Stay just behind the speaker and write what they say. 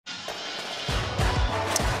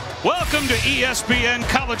Welcome to ESPN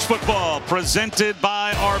College Football, presented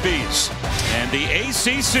by Arby's and the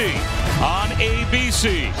ACC on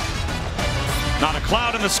ABC. Not a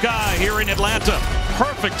cloud in the sky here in Atlanta.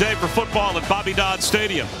 Perfect day for football at Bobby Dodd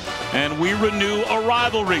Stadium. And we renew a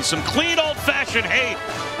rivalry, some clean old-fashioned hate.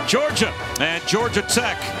 Georgia and Georgia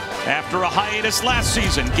Tech, after a hiatus last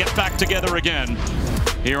season, get back together again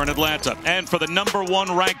here in Atlanta. And for the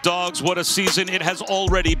 #1 ranked Dogs, what a season it has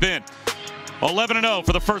already been. 11-0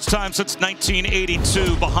 for the first time since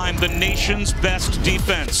 1982, behind the nation's best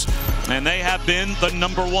defense. And they have been the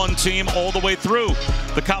 #1 team all the way through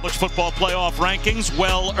the college football playoff rankings.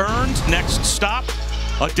 Well earned. Next stop,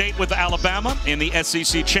 a date with Alabama in the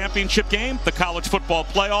SEC championship game. The college football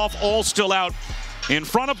playoff, all still out in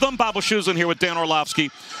front of them. Bob Wischusen here with Dan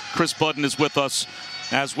Orlovsky. Chris Budden is with us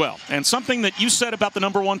as well. And something that you said about the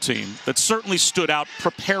 #1 team that certainly stood out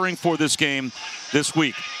preparing for this game this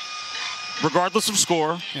week. Regardless of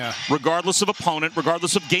score, regardless of opponent,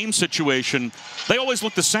 regardless of game situation, they always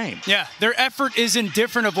look the same. Yeah, their effort is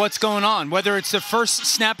indifferent of what's going on. Whether it's the first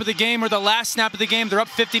snap of the game or the last snap of the game, they're up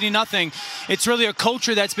 50-0. It's really a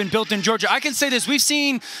culture that's been built in Georgia. I can say this, we've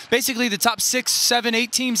seen basically the top 6, 7,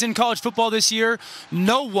 8 teams in college football this year.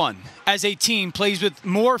 No one as a team plays with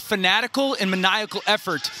more fanatical and maniacal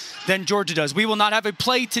effort than Georgia does. We will not have a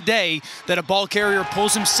play today that a ball carrier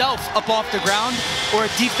pulls himself up off the ground or a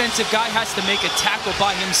defensive guy has to make a tackle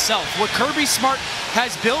by himself. What Kirby Smart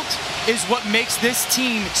has built is what makes this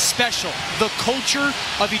team special, the culture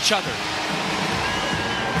of each other.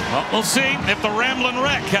 Well, we'll see if the Ramblin'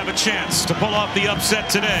 Wreck have a chance to pull off the upset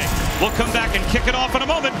today. We'll come back and kick it off in a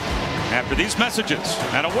moment after these messages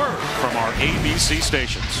and a word from our ABC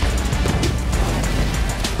stations.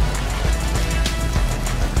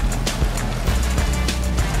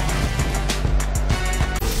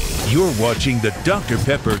 You're watching the Dr.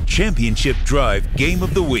 Pepper Championship Drive Game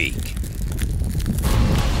of the Week.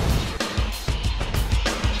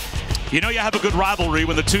 You know you have a good rivalry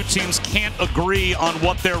when the two teams can't agree on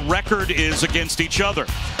what their record is against each other.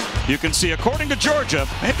 You can see, according to Georgia,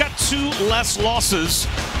 they've got 2 less losses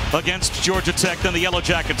against Georgia Tech than the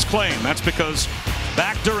Yellowjackets claim. That's because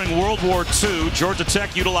back during World War II, Georgia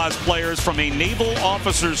Tech utilized players from a naval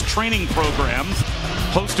officers training program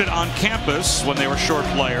hosted on campus when they were short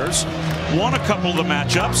players, won a couple of the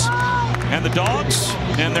matchups, and the Dogs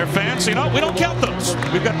and their fans, you know, we don't count those.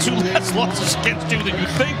 We've got 2 less losses against you than you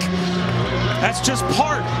think. That's just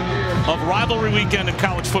part of rivalry weekend in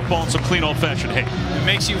college football and some clean old-fashioned hate. It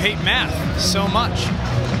makes you hate math so much.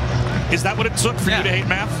 Is that what it took for you to hate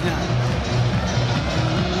math? Yeah.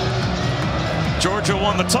 Georgia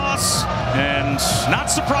won the toss, and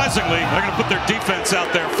not surprisingly, they're going to put their defense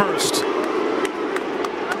out there first.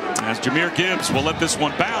 As Jahmyr Gibbs will let this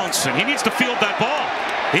one bounce, and he needs to field that ball.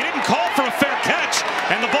 He didn't call for a fair catch,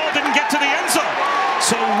 and the ball didn't get to the end zone.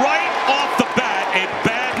 So right off the bat, a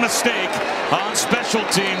bad mistake on special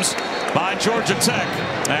teams by Georgia Tech.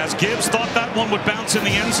 As Gibbs thought that one would bounce in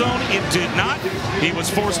the end zone, it did not. He was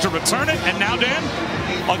forced to return it, and now, Dan,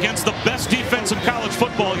 against the best defense in college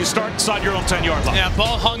football, you start inside your own 10-yard line. Yeah,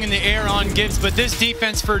 ball hung in the air on Gibbs, but this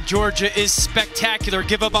defense for Georgia is spectacular.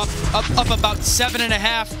 Give up about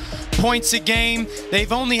 7.5 points a game.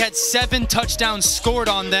 They've only had 7 touchdowns scored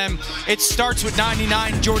on them. It starts with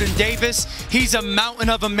 99, Jordan Davis. He's a mountain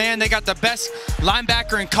of a man. They got the best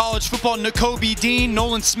linebacker in college football, Nakobe Dean.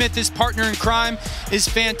 Nolan Smith, his partner in crime, is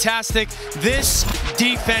fantastic. This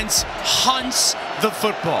defense hunts the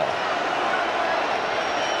football.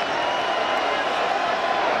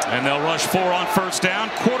 And they'll rush 4 on first down.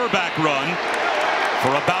 Quarterback run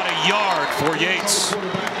for about a yard for Yates.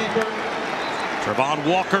 Trevon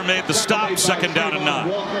Walker made the stop, 2nd down and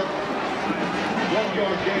 9.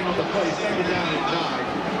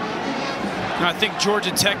 I think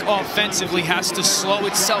Georgia Tech offensively has to slow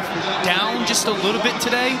itself down just a little bit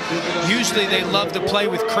today. Usually they love to play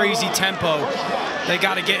with crazy tempo. They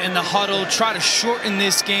got to get in the huddle, try to shorten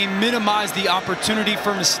this game, minimize the opportunity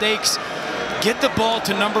for mistakes. Get the ball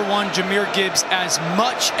to #1 Jahmyr Gibbs as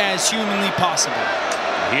much as humanly possible.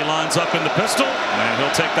 He lines up in the pistol, and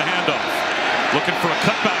he'll take the handoff. Looking for a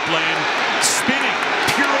cutback lane, spinning,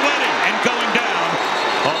 pirouetting, and going down.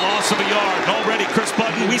 A loss of a yard. And already, Chris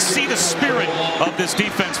Budden, we see the spirit of this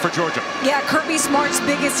defense for Georgia. Yeah, Kirby Smart's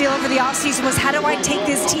biggest deal over the offseason was, how do I take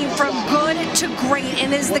this team from good to great?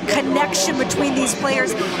 And is the connection between these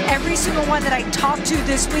players. Every single one that I talked to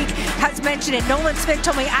this week has mentioned it. Nolan Smith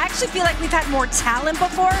told me, I actually feel like we've had more talent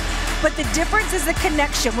before, but the difference is the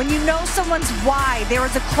connection. When you know someone's why, there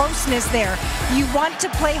is a closeness there. You want to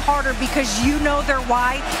play harder because you know their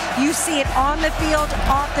why. You see it on the field,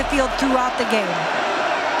 off the field, throughout the game.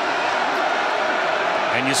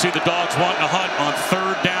 And you see the Dogs wanting to hunt on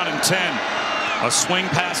 3rd down and 10. A swing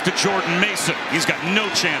pass to Jordan Mason. He's got no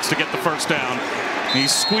chance to get the first down. He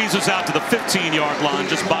squeezes out to the 15-yard line,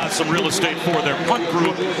 just buys some real estate for their punt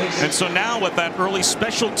group. And so now with that early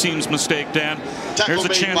special teams mistake, Dan, there's a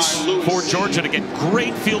chance for Georgia to get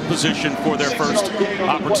great field position for their first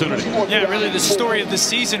opportunity. Yeah, really the story of the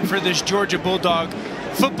season for this Georgia Bulldog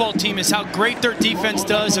football team is how great their defense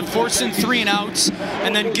does of forcing 3 and outs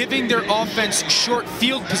and then giving their offense short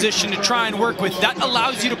field position to try and work with. That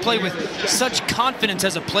allows you to play with such confidence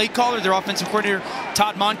as a play caller, their offensive coordinator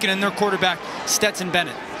Todd Monken, and their quarterback Stetson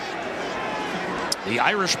Bennett. The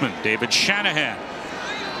Irishman, David Shanahan,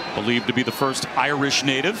 believed to be the first Irish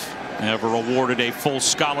native ever awarded a full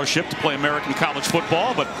scholarship to play American college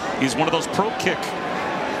football, but he's one of those pro kick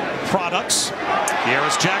products.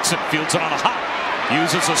 Harris Jackson fields it on a hop.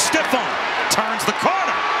 Uses a stiff arm, turns the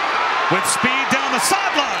corner with speed down the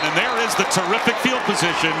sideline, and there is the terrific field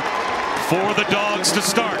position for the Dogs to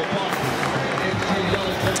start.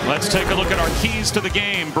 Let's take a look at our keys to the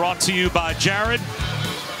game, brought to you by Jared.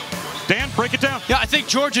 Dan, break it down. Yeah, I think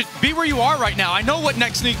Georgia, be where you are right now. I know what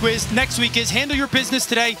next week is. Handle your business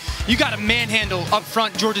today. You got to manhandle up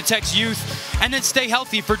front Georgia Tech's youth, and then stay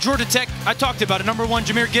healthy. For Georgia Tech, I talked about it. Number 1,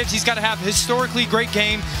 Jahmyr Gibbs. He's got to have a historically great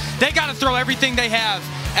game. They got to throw everything they have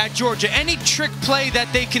at Georgia. Any trick play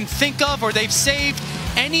that they can think of or they've saved,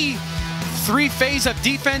 any 3-phase of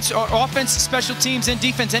defense or offense, special teams, and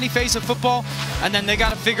defense, any phase of football, and then they got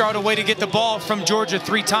to figure out a way to get the ball from Georgia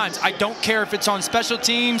 3 times. I don't care if it's on special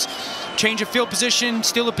teams, change of field position,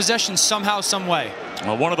 steal a possession somehow, some way.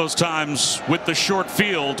 Well, one of those times with the short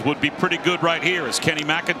field would be pretty good right here as Kenny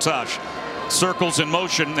McIntosh circles in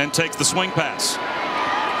motion and takes the swing pass.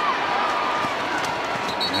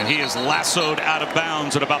 And he is lassoed out of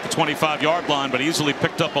bounds at about the 25-yard line, but easily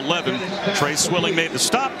picked up 11. Trey Swilling made the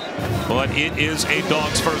stop, but it is a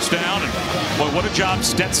Dogs first down. And boy, what a job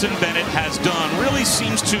Stetson Bennett has done. Really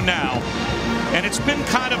seems to now. And it's been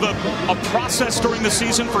kind of a process during the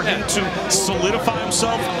season for him to solidify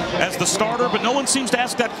himself as the starter, but no one seems to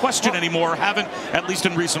ask that question anymore, haven't, at least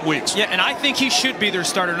in recent weeks. Yeah, and I think he should be their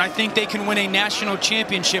starter, and I think they can win a national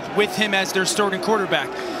championship with him as their starting quarterback.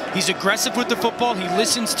 He's aggressive with the football, he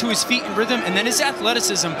listens to his feet and rhythm, and then his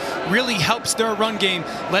athleticism really helps their run game,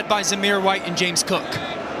 led by Zamir White and James Cook.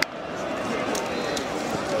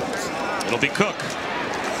 It'll be Cook.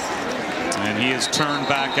 And he is turned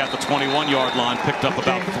back at the 21-yard line, picked up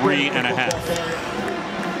about 3.5.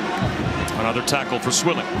 Another tackle for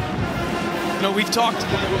Swilling. You know, we've talked,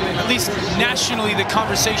 at least nationally, the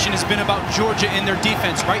conversation has been about Georgia and their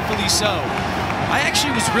defense, rightfully so. I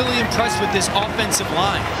actually was really impressed with this offensive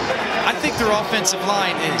line. I think their offensive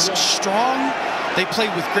line is strong. They play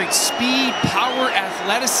with great speed, power,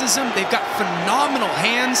 athleticism. They've got phenomenal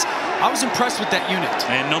hands. I was impressed with that unit.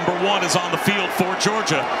 And number 1 is on the field for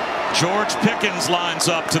Georgia. George Pickens lines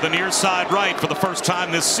up to the near side right for the first time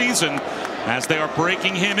this season as they are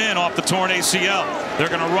breaking him in off the torn ACL. They're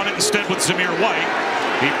going to run it instead with Zamir White.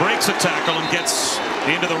 He breaks a tackle and gets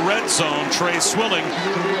into the red zone. Trey Swilling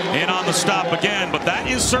in on the stop again, but that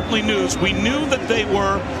is certainly news. We knew that they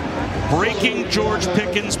were breaking George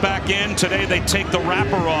Pickens back in. Today they take the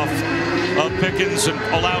wrapper off of Pickens and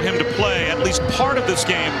allow him to play at least part of this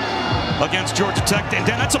game against Georgia Tech. And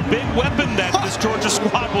Dan, that's a big weapon that this Georgia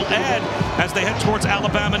squad will add as they head towards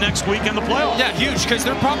Alabama next week in the playoffs. Yeah, huge, because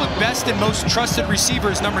their probably best and most trusted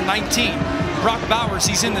receiver is number 19, Brock Bowers.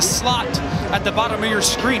 He's in the slot at the bottom of your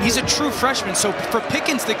screen. He's a true freshman, so for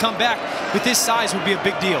Pickens to come back with his size would be a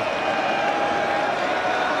big deal.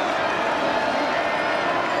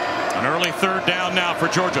 An early 3rd down now for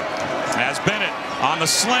Georgia as Bennett on the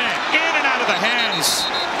slant, in and out of the hands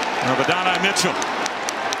of Adonai Mitchell.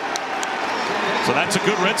 So that's a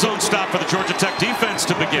good red zone stop for the Georgia Tech defense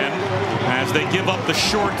to begin as they give up the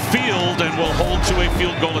short field and will hold to a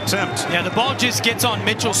field goal attempt. Yeah, the ball just gets on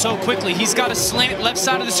Mitchell so quickly. He's got a slant left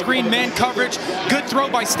side of the screen, man coverage. Good throw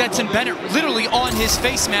by Stetson Bennett, literally on his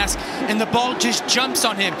face mask, and the ball just jumps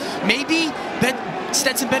on him. Maybe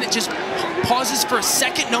Stetson Bennett just pauses for a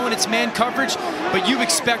second knowing it's man coverage, but you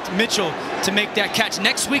expect Mitchell to make that catch.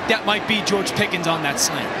 Next week, that might be George Pickens on that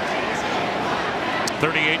slant.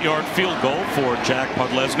 38-yard field goal for Jack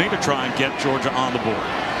Podlesny to try and get Georgia on the board.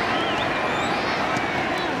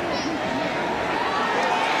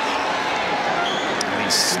 And he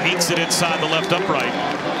sneaks it inside the left upright.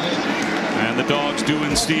 And the Dogs do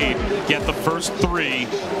indeed get the first 3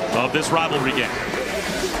 of this rivalry game.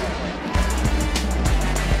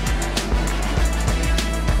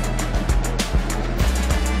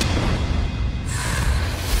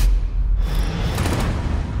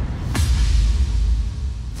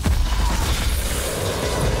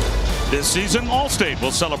 This season, Allstate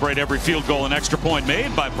will celebrate every field goal and extra point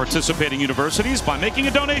made by participating universities by making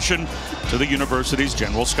a donation to the university's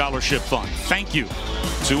General Scholarship Fund. Thank you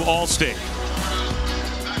to Allstate.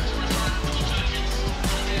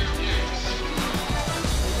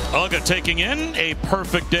 Uga taking in a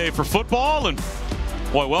perfect day for football, and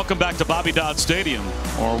boy, welcome back to Bobby Dodd Stadium,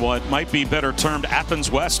 or what might be better termed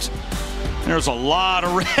Athens West. There's a lot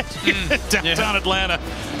of red downtown Atlanta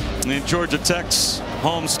in Georgia Tech's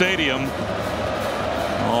home stadium.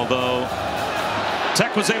 Although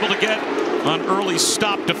Tech was able to get an early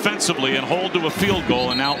stop defensively and hold to a field goal,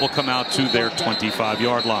 and now it will come out to their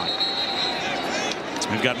 25-yard line.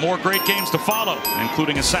 We've got more great games to follow,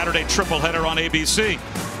 including a Saturday triple-header on ABC.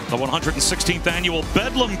 The 116th annual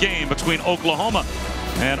Bedlam game between Oklahoma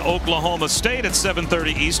and Oklahoma State at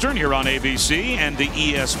 7:30 Eastern here on ABC and the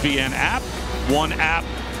ESPN app. One app,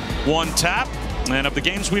 one tap. And of the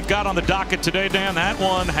games we've got on the docket today, Dan, that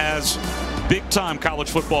one has big-time college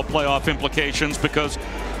football playoff implications, because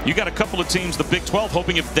you got a couple of teams, the Big 12,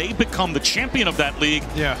 hoping if they become the champion of that league,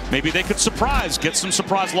 maybe they could get some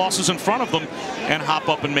surprise losses in front of them and hop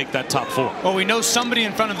up and make that top four. Well, we know somebody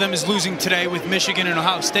in front of them is losing today with Michigan and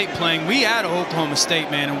Ohio State playing. We had Oklahoma State,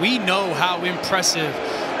 man, and we know how impressive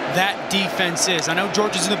that defense is. I know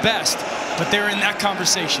Georgia's the best, but they're in that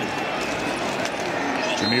conversation.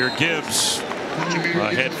 Jahmyr Gibbs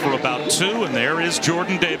ahead for about 2, and there is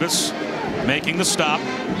Jordan Davis making the stop.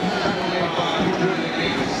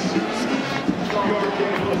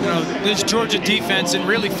 You know, this Georgia defense, and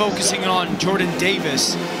really focusing on Jordan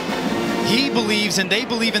Davis, he believes, and they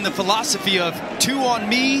believe in the philosophy of 2 on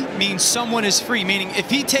me means someone is free, meaning if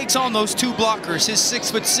he takes on those 2 blockers, his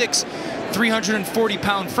 6'6",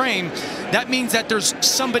 340-pound frame, that means that there's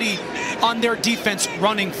somebody on their defense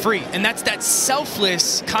running free. And that's that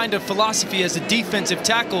selfless kind of philosophy as a defensive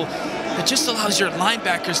tackle that just allows your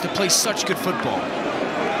linebackers to play such good football.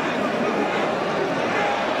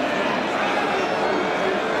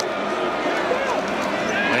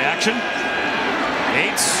 Play action.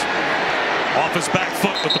 Yates off his back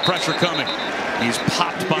foot with the pressure coming. He's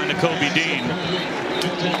popped by Nakobe Dean.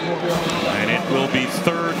 And it will be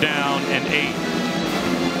 3rd down and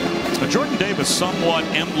 8. Jordan Davis somewhat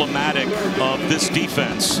emblematic of this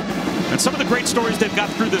defense and some of the great stories they've got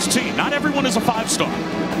through this team. Not everyone is a 5-star,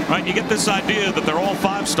 right? You get this idea that they're all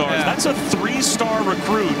 5-stars. That's a 3-star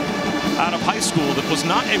recruit out of high school that was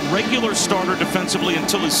not a regular starter defensively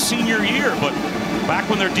until his senior year. But back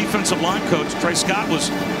when their defensive line coach, Trey Scott, was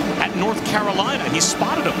at North Carolina, he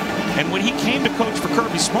spotted him. And when he came to coach for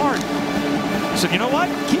Kirby Smart, he said, you know what?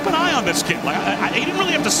 Keep an eye on this kid. He didn't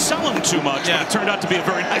really have to sell him too much, but it turned out to be a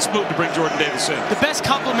very nice move to bring Jordan Davis in. The best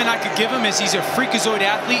compliment I could give him is he's a freakazoid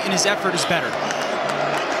athlete and his effort is better.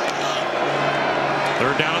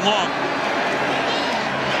 3rd down and long.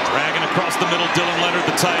 Dragging across the middle, Dylan Leonard,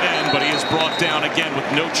 the tight end, but he is brought down again with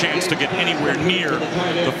no chance to get anywhere near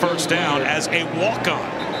the 1st down as a walk-on.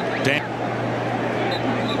 Dan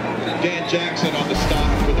Jackson on the stop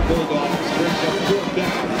for the Bulldogs. Brings up 4th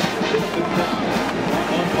down. 5th and 5.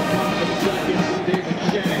 On the 5 seconds, David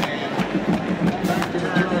Shanahan. Back to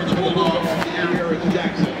return the Bulldogs. Here is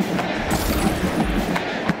Jackson.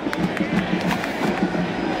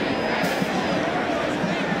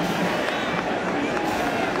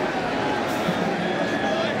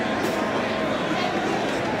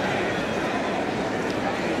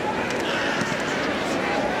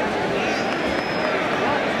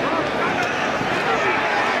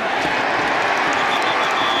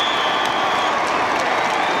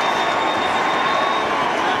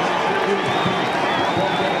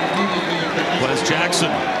 Jackson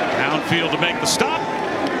downfield to make the stop,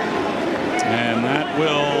 and that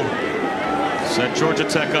will set Georgia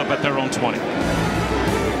Tech up at their own 20.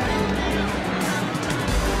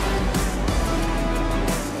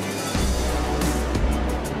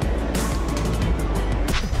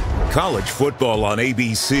 College football on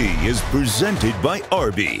ABC is presented by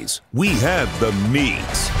Arby's. We have the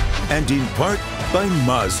meats, and in part by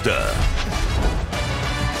Mazda.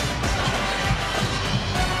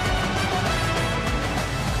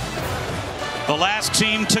 The last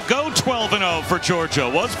team to go 12-0 for Georgia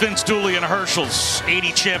was Vince Dooley and Herschel's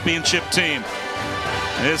 80 championship team.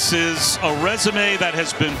 This is a resume that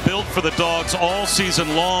has been built for the Dogs all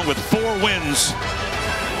season long, with 4 wins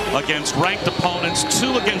against ranked opponents,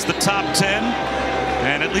 2 against the top 10,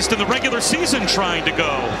 and at least in the regular season trying to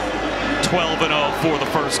go 12-0 for the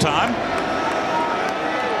first time.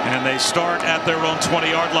 And they start at their own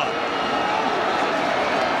 20-yard line.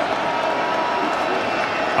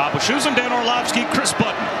 Bob Wischusen, Dan Orlovsky, Chris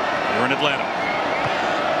Button here in Atlanta.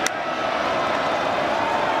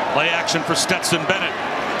 Play action for Stetson Bennett.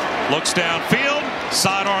 Looks downfield.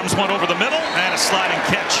 Sidearms went over the middle, and a sliding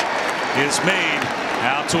catch is made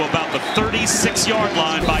out to about the 36-yard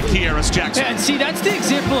line by Yellowjackets. Yeah, and see, that's the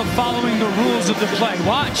example of following the rules of the play.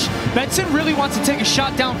 Watch. Benson really wants to take a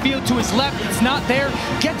shot downfield to his left. It's not there.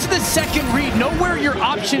 Get to the second read. Know where your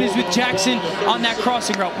option is with Jackson on that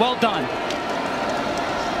crossing route. Well done.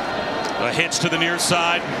 A hitch to the near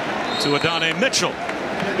side to Adonai Mitchell.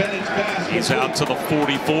 He's out to the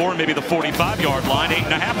 44, maybe the 45-yard line.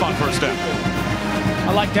 8.5 on first down.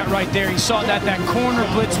 I like that right there. He saw that corner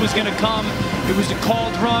blitz was going to come. It was a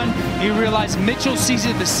called run. He realized Mitchell sees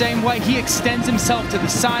it the same way. He extends himself to the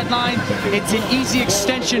sideline. It's an easy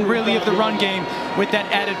extension, really, of the run game with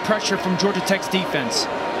that added pressure from Georgia Tech's defense.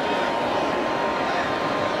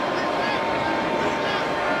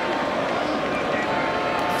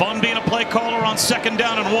 Fun being a play caller on 2nd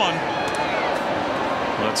down and 1.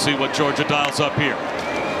 Let's see what Georgia dials up here.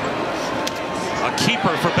 A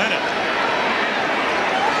keeper for Bennett.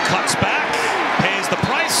 Cuts back, pays the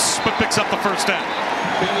price, but picks up the first down.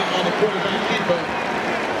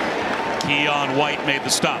 Keon White made the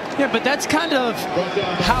stop. Yeah, but that's kind of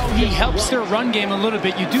how he helps their run game a little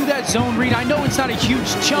bit. You do that zone read. I know it's not a huge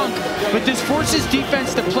chunk, but this forces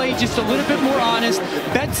defense to play just a little bit more honest.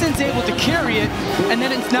 Benson's able to carry it, and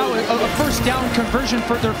then it's now a first down conversion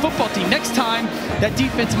for their football team. Next time, that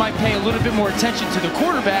defense might pay a little bit more attention to the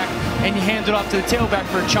quarterback, and you hand it off to the tailback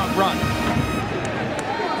for a chunk run.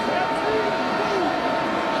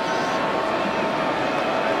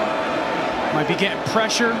 Might be getting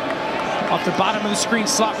pressure off the bottom of the screen,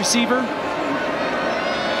 slot receiver. A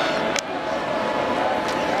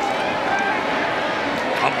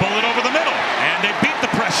bullet over the middle, and they beat the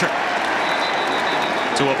pressure.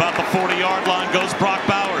 To about the 40-yard line goes Brock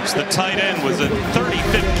Bowers. The tight end was a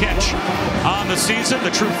 35th catch on the season.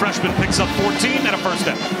 The true freshman picks up 14 and a first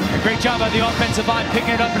down. A great job by the offensive line picking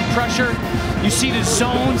it up in pressure. You see the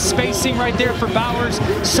zone spacing right there for Bowers.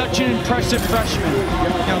 Such an impressive freshman.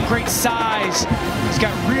 You know, great size. He's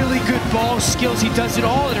got really good ball skills. He does it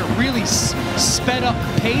all at a really sped up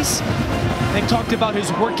pace. They talked about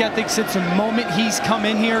his work ethic since the moment he's come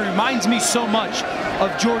in here. It reminds me so much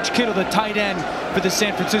of George Kittle, the tight end for the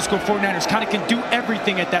San Francisco 49ers. Kind of can do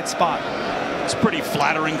everything at that spot. It's a pretty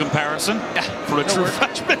flattering comparison for a true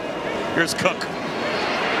freshman. Here's Cook.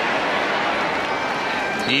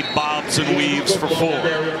 He bobs and weaves for 4.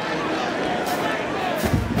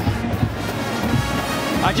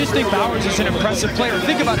 I just think Bowers is an impressive player.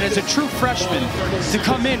 Think about it, as a true freshman, to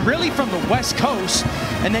come in really from the West Coast,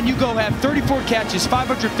 and then you go have 34 catches,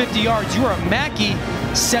 550 yards. You are a Mackey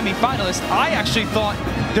semifinalist. I actually thought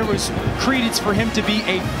there was credence for him to be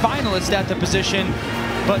a finalist at the position,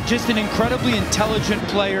 but just an incredibly intelligent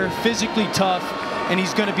player, physically tough, and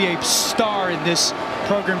he's going to be a star in this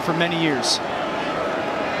program for many years.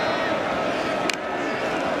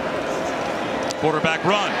 Quarterback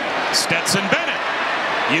run. Stetson Bennett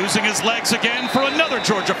using his legs again for another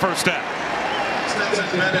Georgia first down.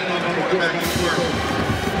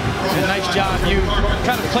 A nice job. You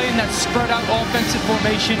kind of playing that spread out offensive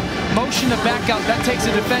formation. Motion to back out. That takes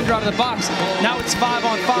a defender out of the box. Now it's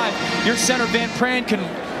 5-on-5. Your center, Van Pran, can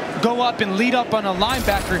go up and lead up on a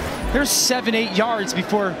linebacker. There's 7-8 yards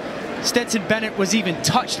before Stetson Bennett was even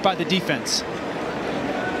touched by the defense.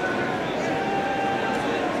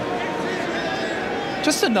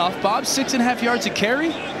 Just enough, Bob. 6.5 yards a carry.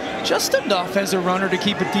 Just enough as a runner to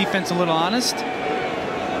keep a defense a little honest.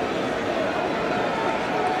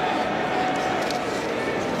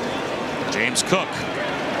 James Cook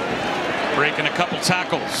breaking a couple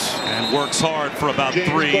tackles and works hard for about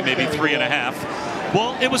 3, maybe 3.5.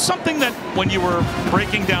 Well, it was something that when you were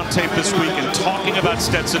breaking down tape this week and talking about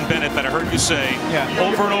Stetson Bennett that I heard you say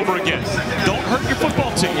over and over again, don't hurt your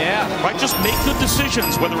football team. Right? Just make good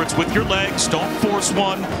decisions, whether it's with your legs, don't force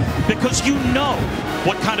one, because you know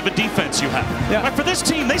what kind of a defense you have. Right? For this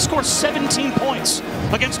team, they score 17 points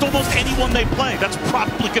against almost anyone they play. That's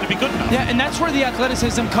probably going to be good enough. Yeah, and that's where the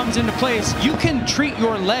athleticism comes into play. Is you can treat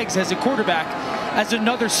your legs as a quarterback as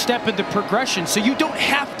another step in the progression. So you don't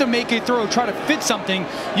have to make a throw, try to fit something.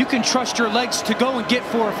 You can trust your legs to go and get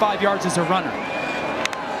 4 or 5 yards as a runner.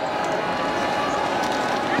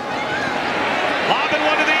 Lobbing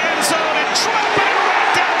one to the end zone and dropping it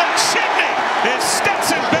right down the chimney is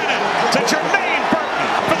Stetson Bennett to Jermaine Burton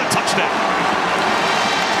for the touchdown.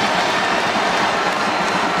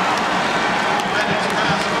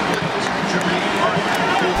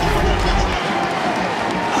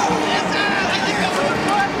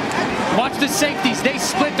 Watch the safeties. They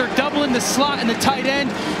split. They're doubling in the slot and the tight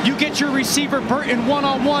end. You get your receiver Burton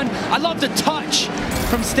one-on-one. I love the touch.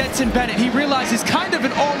 from Stetson Bennett. He realizes kind of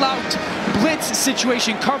an all-out blitz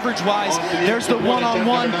situation coverage-wise. There's the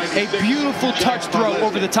one-on-one, a beautiful touch throw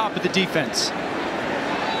over the top of the defense.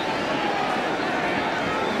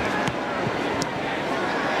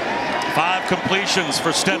 Five completions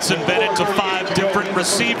for Stetson Bennett to 5 different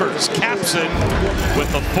receivers. Caps it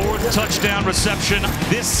with the 4th touchdown reception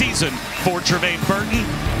this season for Jermaine Burton.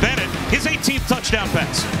 Bennett, his 18th touchdown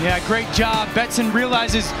pass. Yeah, great job. Betson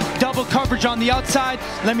realizes double coverage on the outside.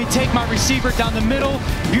 Let me take my receiver down the middle.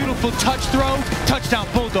 Beautiful touch throw. Touchdown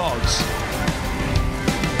Bulldogs.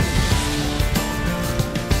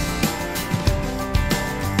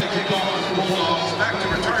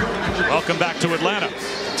 Welcome back to Atlanta.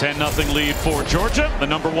 10-0 lead for Georgia. The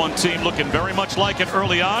 #1 team looking very much like it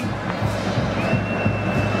early on.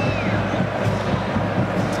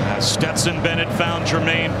 As Stetson Bennett found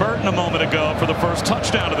Jermaine Burton a moment ago for the first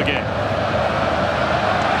touchdown of the game.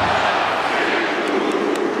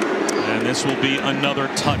 And this will be another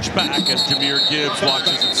touchback as Jahmyr Gibbs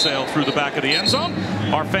watches it sail through the back of the end zone.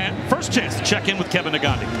 Our first chance to check in with Kevin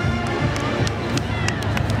Nagandi.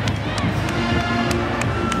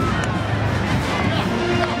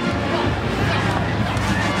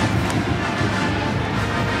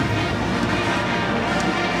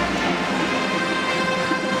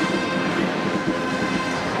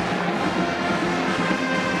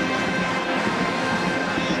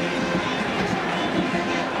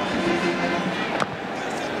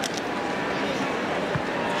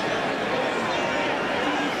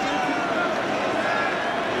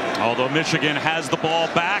 Although Michigan has the ball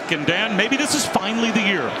back, and Dan, maybe this is finally the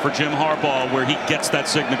year for Jim Harbaugh where he gets that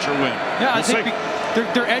signature win. Yeah, I think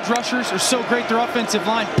their edge rushers are so great. Their offensive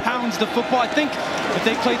line pounds the football. I think if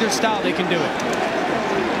they play their style, they can do it.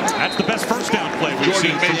 That's the best first down play we've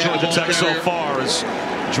seen from Georgia Tech so far, as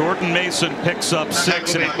Jordan Mason picks up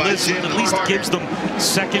 6 and at least gives them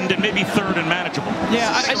 2nd and maybe 3rd and manageable.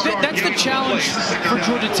 Yeah, I think that's the challenge for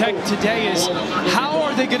Georgia Tech today, is how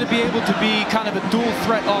are they going to be able to be kind of a dual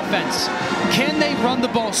threat offense? Can they run the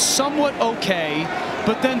ball somewhat okay,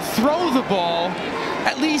 but then throw the ball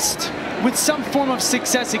at least with some form of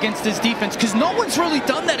success against this defense? Because no one's really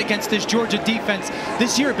done that against this Georgia defense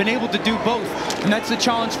this year, been able to do both. And that's the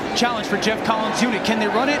challenge for Jeff Collins' unit. Can they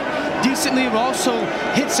run it decently and also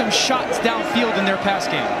hit some shots downfield in their pass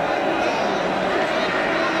game?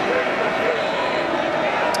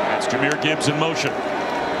 That's Jahmyr Gibbs in motion.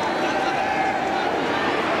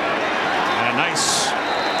 And a nice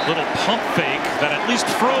little pump fake that at least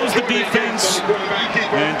froze the defense.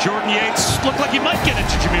 And Jordan Yates looked like he might get it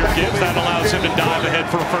to Jahmyr Gibbs. That allows him to dive ahead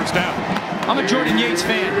for a first down. I'm a Jordan Yates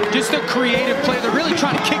fan. Just a creative play. They're really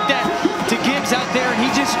trying to kick that to Gibbs out there, and he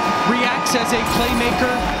just reacts as a playmaker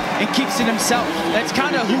and keeps it himself. That's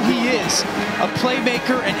kind of who he is, a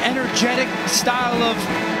playmaker, an energetic style of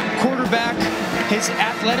quarterback. His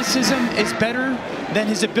athleticism is better than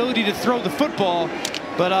his ability to throw the football,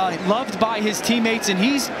 but loved by his teammates, and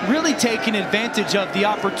he's really taken advantage of the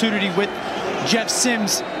opportunity with Jeff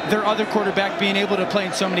Sims, their other quarterback, being able to play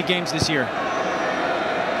in so many games this year.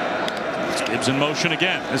 Gibbs in motion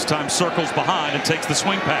again. This time circles behind and takes the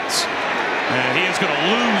swing pass. And he is going to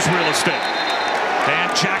lose real estate.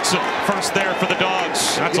 Dan Jackson first there for the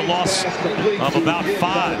Dogs. That's a loss of about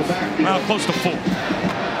 5. Well, close to 4.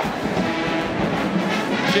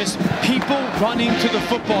 Just people running to the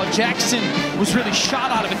football. Jackson was really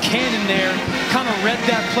shot out of a cannon there. Kind of read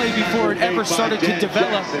that play before it ever started to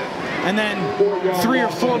develop. And then 3 or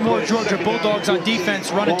 4 more Georgia Bulldogs on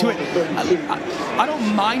defense run into it. I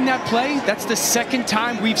don't mind that play. That's the 2nd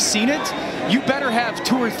time we've seen it. You better have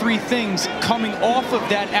 2 or 3 things coming off of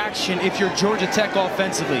that action if you're Georgia Tech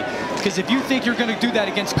offensively. Because if you think you're going to do that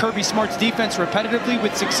against Kirby Smart's defense repetitively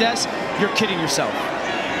with success, you're kidding yourself.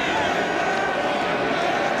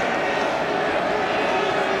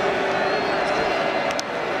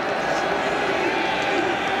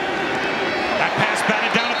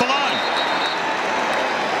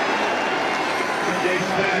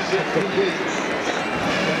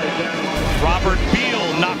 Robert Beal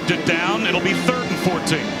knocked it down. It'll be 3rd and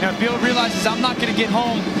 14. Now Beal realizes I'm not going to get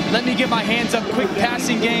home. Let me get my hands up. Quick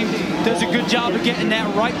passing game. Does a good job of getting that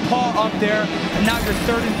right paw up there. And now you're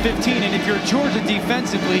 3rd and 15. And if you're Georgia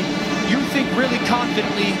defensively, you think really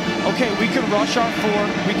confidently, okay, we can rush our 4.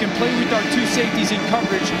 We can play with our 2 safeties in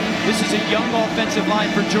coverage. This is a young offensive line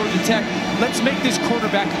for Georgia Tech. Let's make this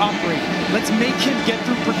quarterback operate. Let's make him get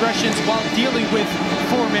through progressions while dealing with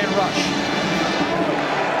 4-man rush.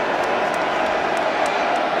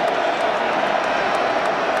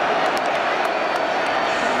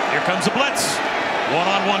 Here comes a blitz.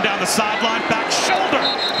 One-on-one down the sideline, back shoulder.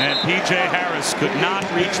 And P.J. Harris could not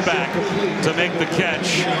reach back to make the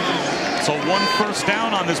catch. So 1 first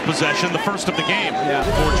down on this possession, the first of the game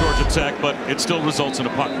for Georgia Tech, but it still results in a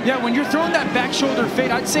punt. Yeah, when you're throwing that back shoulder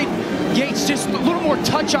fade, I'd say Yates just a little more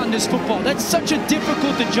touch on this football. That's such a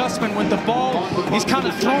difficult adjustment when the ball is kind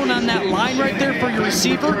of thrown on that line right there for your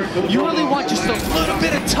receiver. You really want just a little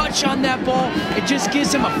bit of touch on that ball. It just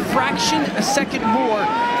gives him a fraction, a second more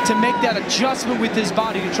to make that adjustment with his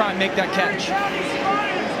body to try and make that catch.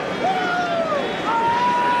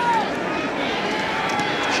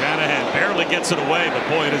 Shanahan barely gets it away, but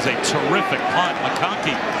boy, it is a terrific punt.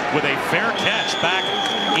 McConkey with a fair catch back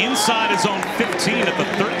inside his own 15 at the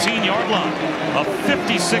 13-yard line. A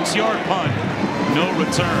 56-yard punt, no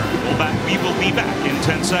return. We will be back in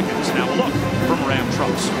 10 seconds. Now look from Ram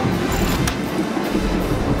Trucks.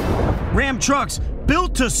 Ram Trucks,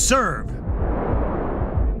 built to serve.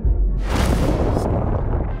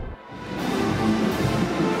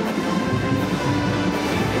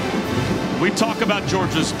 We talk about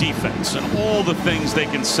Georgia's defense and all the things they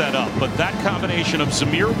can set up, but that combination of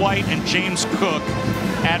Zamir White and James Cook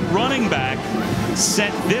at running back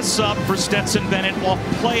set this up for Stetson Bennett off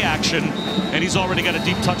play action, and he's already got a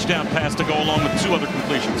deep touchdown pass to go along with 2 other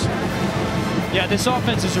completions. Yeah, this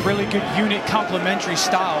offense is a really good unit, complementary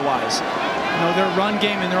style-wise. You know, their run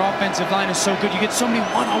game and their offensive line is so good. You get so many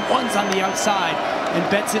one-on-ones on the outside, and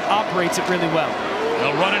Betson operates it really well.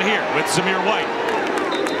 They'll run it here with Zamir White.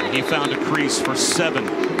 He found a crease for 7.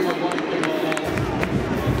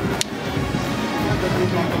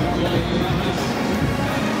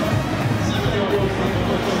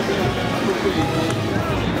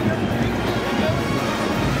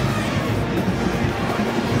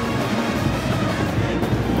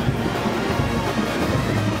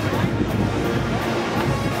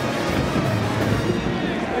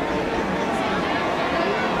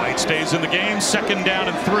 White stays in the game, 2nd down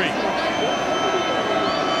and 3.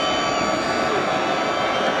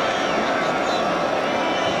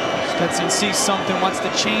 Betson sees something, wants to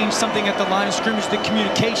change something at the line of scrimmage, the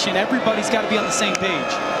communication. Everybody's got to be on the same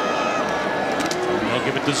page. They'll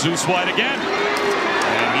give it to Zeus White again.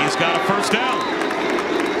 And he's got a first down.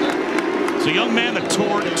 It's a young man that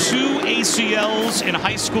tore 2 ACLs in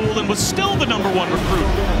high school and was still the #1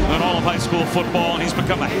 recruit in all of high school football, and he's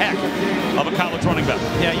become a heck of a college running back.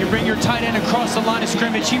 Yeah, you bring your tight end across the line of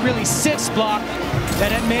scrimmage. He really sifts block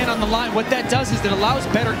that man on the line. What that does is it allows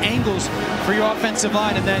better angles for your offensive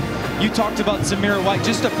line. And then you talked about Zamir White,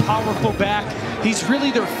 just a powerful back. He's really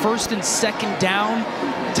their 1st and 2nd down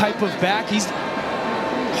type of back. He's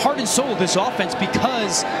heart and soul of this offense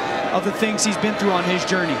because of the things he's been through on his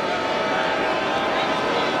journey.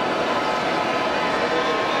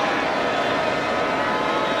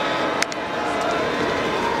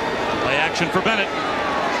 Play action for Bennett.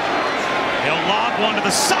 He'll lob one to the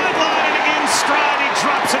sideline, and in stride, he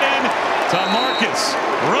drops it in to Marcus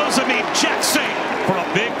Yellowjackets for a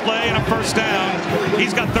big play and a first down.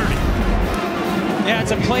 He's got 30. Yeah,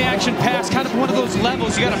 it's a play action pass, kind of one of those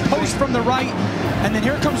levels. You got a post from the right, and then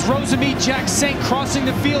here comes Yellowjackets crossing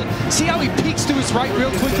the field. See how he peeks to his right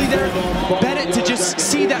real quickly there? Bennett, to just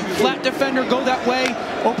see that flat defender go that way,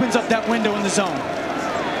 opens up that window in the zone.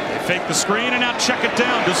 They fake the screen and now check it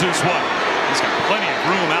down to Zeus White. He's got plenty of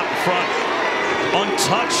room out in front.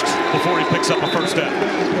 Untouched before he picks up a first down.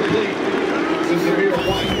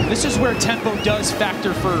 This is where tempo does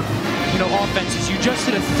factor for, offenses. You just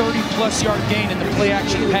did a 30-plus yard gain in the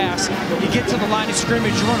play-action pass. You get to the line of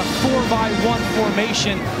scrimmage, you run a 4-by-1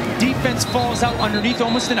 formation. Defense falls out underneath,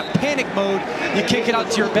 almost in a panic mode. You kick it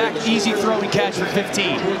out to your back, easy throw and catch for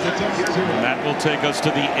 15. And that will take us to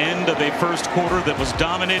the end of a first quarter that was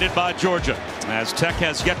dominated by Georgia, as Tech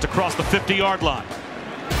has yet to cross the 50-yard line.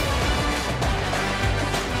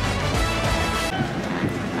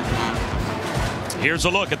 Here's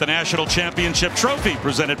a look at the National Championship Trophy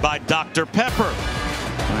presented by Dr. Pepper.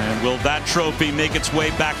 And will that trophy make its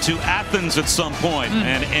way back to Athens at some point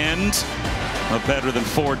and end a better than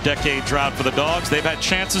 4-decade drought for the Dogs? They've had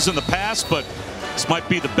chances in the past, but this might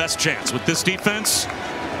be the best chance with this defense.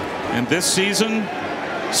 And this season,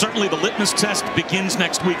 certainly the litmus test begins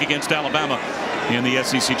next week against Alabama in the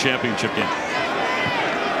SEC Championship game.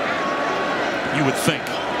 You would think.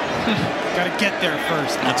 Got to get there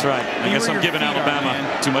first. That's right. I guess I'm giving Alabama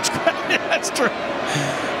too much credit. That's true.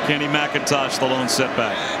 Kenny McIntosh, the lone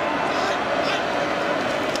setback.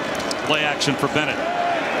 Play action for Bennett.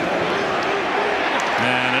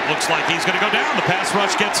 And it looks like he's going to go down. The pass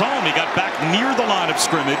rush gets home. He got back near the line of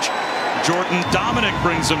scrimmage. Jordan. Dominic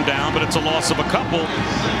brings him down, but it's a loss of a couple.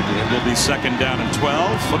 It will be 2nd down and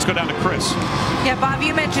 12. Let's go down to Chris. Yeah, Bob,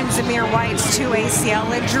 you mentioned Zamir White's 2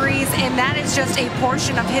 ACL injuries, and that is just a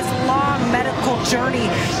portion of his long medical journey.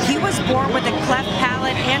 He was born with a cleft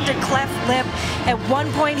palate and a cleft lip. At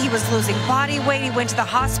one point, he was losing body weight. He went to the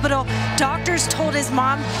hospital. Doctors told his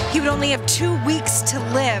mom he would only have 2 weeks to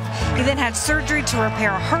live. He then had surgery to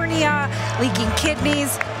repair a hernia, leaking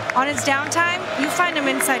kidneys. On his downtime, you find him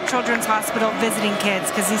inside Children's Hospital visiting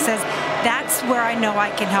kids because he says, that's where I know I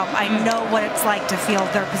can help. I know what it's like to feel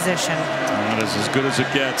their position. That is as good as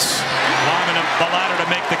it gets. Climbing up the ladder to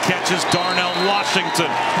make the catches, Darnell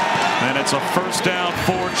Washington. And it's a 1st down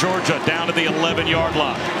for Georgia, down to the 11-yard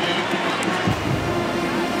line.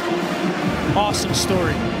 Awesome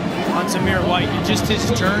story on Zamir White and just his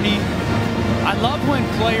journey. I love when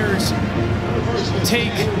players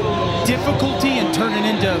take difficulty and turn it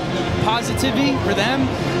into positivity for them,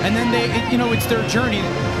 and then it's their journey.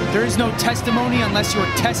 There is no testimony unless you're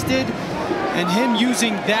tested, and him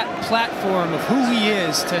using that platform of who he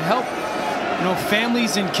is to help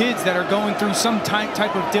families and kids that are going through some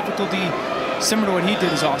type of difficulty similar to what he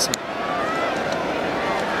did is awesome.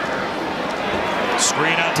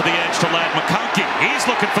 Screen out to the edge to Ladd McConkey. He's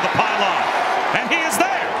looking for the pylon, and he is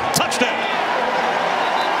there. Touchdown.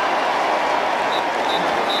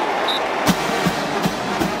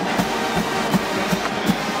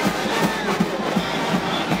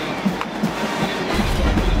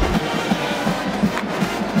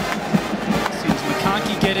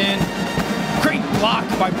 Get in. Great block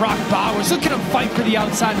by Brock Bowers. Look at him fight for the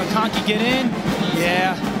outside. McConkey get in.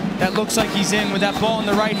 Yeah, that looks like he's in with that ball in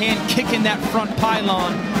the right hand, kicking that front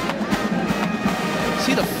pylon.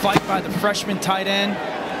 See the fight by the freshman tight end?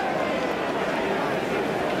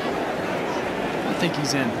 I think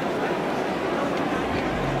he's in.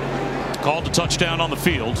 Called a touchdown on the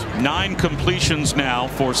field. 9 completions now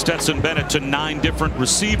for Stetson Bennett to 9 different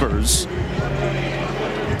receivers.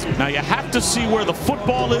 Now you have to see where the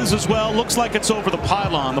football is as well. Looks like it's over the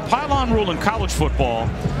pylon. The pylon rule in college football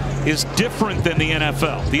is different than the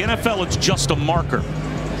NFL. The NFL, it's just a marker.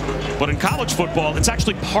 But in college football, it's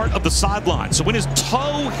actually part of the sideline. So when his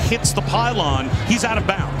toe hits the pylon, he's out of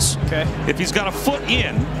bounds. Okay. If he's got a foot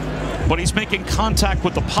in, but he's making contact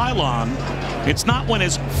with the pylon, it's not when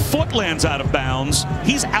his foot lands out of bounds.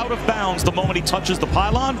 He's out of bounds the moment he touches the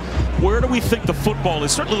pylon. Where do we think the football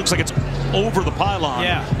is? Certainly looks like it's over the pylon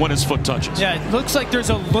when his foot touches. Yeah, it looks like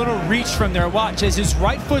there's a little reach from there. Watch, as his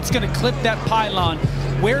right foot's going to clip that pylon.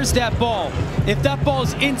 Where's that ball? If that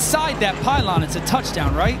ball's inside that pylon, it's a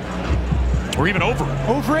touchdown, right? Or even over it.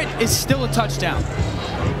 Over it is still a touchdown.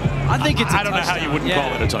 I think it's a touchdown. I don't know how you wouldn't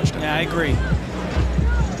call it a touchdown. Yeah, I agree.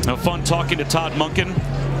 Now, fun talking to Todd Monken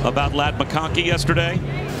about Ladd McConkey yesterday.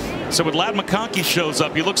 So when Ladd McConkey shows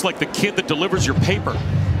up, he looks like the kid that delivers your paper.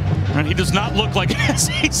 And he does not look like an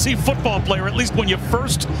SEC football player, at least when you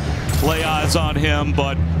first lay eyes on him,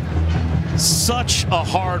 but such a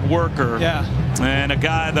hard worker. Yeah. And a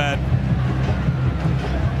guy that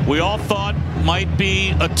we all thought might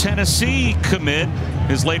be a Tennessee commit.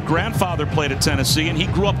 His late grandfather played at Tennessee, and he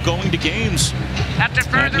grew up going to games at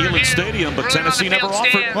Neyland Stadium, but Tennessee never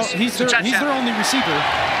offered. Well, he's their only receiver.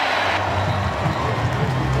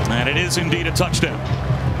 And it is indeed a touchdown.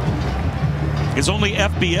 His only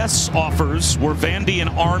FBS offers were Vandy and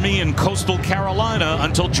Army in Coastal Carolina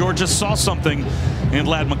until Georgia saw something in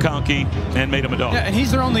Ladd McConkey and made him a dog. Yeah, and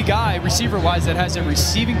he's their only guy, receiver-wise, that has a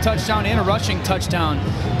receiving touchdown and a rushing touchdown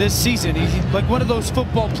this season. He's like one of those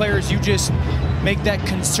football players you just make that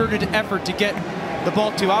concerted effort to get the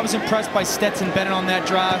ball to. I was impressed by Stetson Bennett on that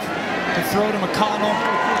drive. To throw to McConnell,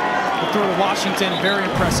 to throw to Washington, very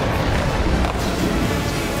impressive.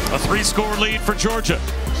 A 3-score lead for Georgia,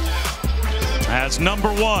 as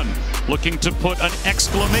 #1 looking to put an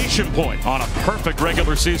exclamation point on a perfect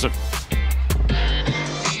regular season.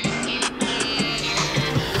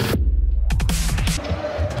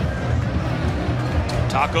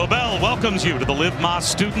 Taco Bell welcomes you to the Live Más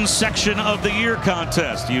Student Section of the Year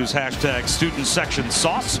contest. Use hashtag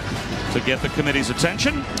StudentSectionSauce to get the committee's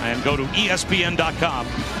attention, and go to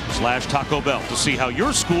ESPN.com/Taco Bell to see how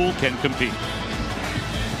your school can compete.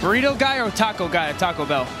 Burrito guy or taco guy at Taco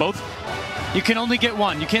Bell? Both. You can only get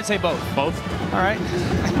one. You can't say both. Both. All right.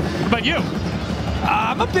 But you?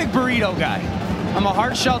 I'm a big burrito guy. I'm a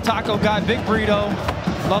hard shell taco guy, big burrito.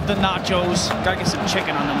 Love the nachos. Gotta get some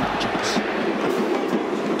chicken on the nachos.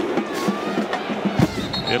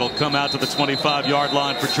 It'll come out to the 25-yard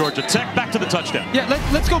line for Georgia Tech. Back to the touchdown. Yeah,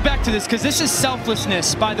 let's go back to this, because this is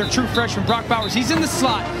selflessness by their true freshman, Brock Bowers. He's in the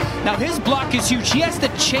slot. Now, his block is huge. He has to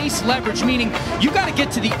chase leverage, meaning you got to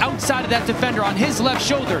get to the outside of that defender on his left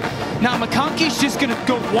shoulder. Now, McConkey's just going to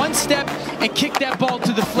go one step and kick that ball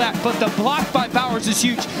to the flat, but the block by Bowers is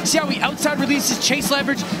huge. See how he outside releases, chase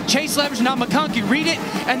leverage. Now McConkey, read it,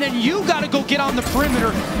 and then you got to go get on the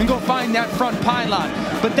perimeter and go find that front pylon.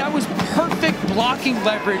 But that was perfect blocking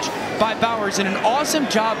leverage by Bowers, and an awesome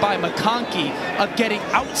job by McConkey of getting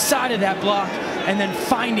outside of that block and then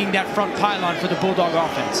finding that front pylon for the Bulldog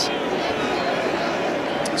offense.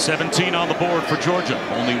 17 on the board for Georgia.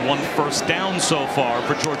 Only one first down so far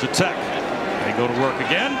for Georgia Tech. They go to work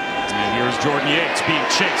again, and here's Jordan Yates being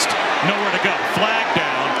chased. Nowhere to go. Flag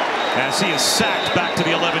down as he is sacked back to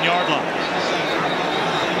the 11-yard line.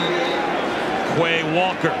 Quay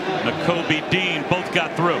Walker, Nakobe Dean both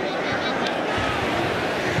got through.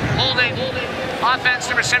 Holding. Offense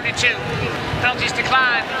number 72. Penalties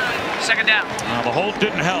decline. Second down. Now, the hold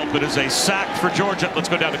didn't help. It is a sack for Georgia. Let's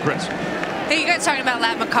go down to Chris. Hey, you guys talking about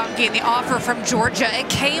Lat McConkey and the offer from Georgia. It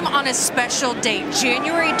came on a special date,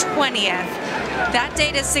 January 20th. That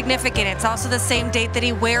date is significant. It's also the same date that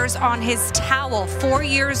he wears on his towel, 4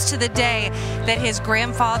 years to the day that his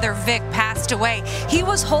grandfather, Vic, passed away. He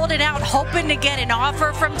was holding out, hoping to get an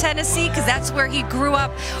offer from Tennessee, because that's where he grew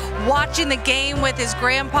up watching the game with his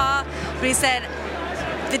grandpa. But he said,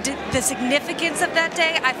 the significance of that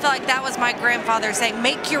day, I felt like that was my grandfather saying,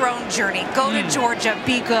 make your own journey. Go to Georgia,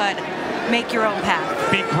 be good. Make your own path.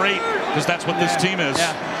 Be great, because that's what this team is.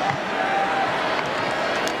 Yeah.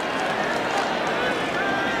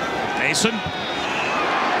 Mason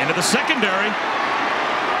into the secondary.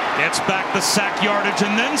 Gets back the sack yardage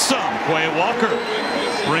and then some. Quay Walker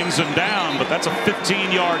brings him down, but that's a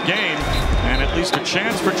 15-yard gain and at least a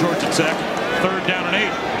chance for Georgia Tech. 3rd down and 8.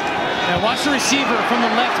 Now watch the receiver from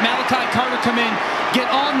the left, Malachi Carter, come in, get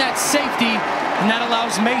on that safety, and that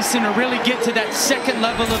allows Mason to really get to that second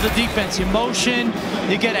level of the defense. You motion,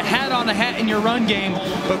 you get a hat on a hat in your run game,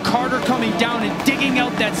 but Carter coming down and digging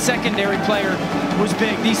out that secondary player was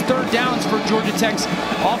big. These 3rd downs for Georgia Tech's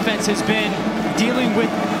offense has been dealing with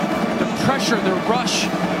the pressure, the rush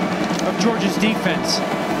of Georgia's defense.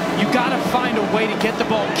 You got to find a way to get the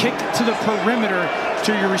ball kicked to the perimeter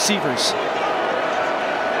to your receivers.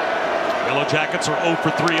 Yellowjackets are 0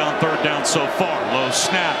 for 3 on 3rd down so far. Low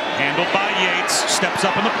snap, handled by Yates, steps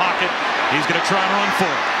up in the pocket. He's going to try and run for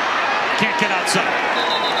it. Can't get outside.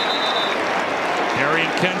 Darian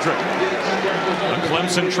Kendrick, a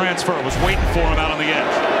Clemson transfer, was waiting for him out on the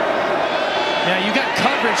edge. Yeah, you got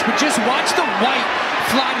coverage, but just watch the white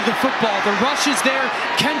fly to the football. The rush is there,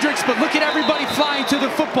 Kendrick's, but look at everybody flying to the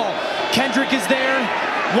football. Kendrick is there,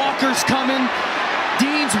 Walker's coming,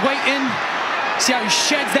 Dean's waiting. See how he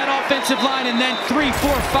sheds that offensive line, and then 3,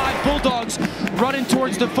 4, 5 Bulldogs running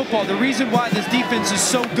towards the football. The reason why this defense is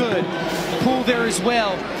so good, Poole there as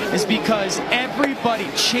well, is because everybody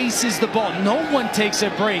chases the ball. No one takes a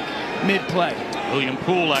break mid-play. William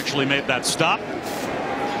Poole actually made that stop.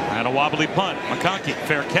 And a wobbly punt. McConkey,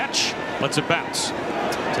 fair catch, lets it bounce.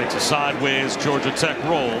 Takes a sideways Georgia Tech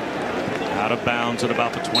roll. Out of bounds at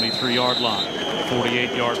about the 23-yard line.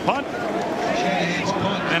 48-yard punt.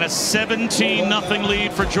 And a 17-0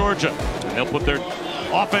 lead for Georgia. They'll put their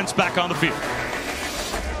offense back on the field.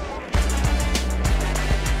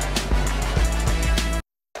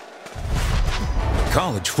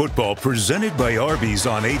 College football presented by Arby's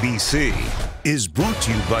on ABC is brought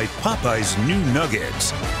to you by Popeye's new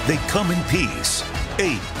nuggets. They come in peace,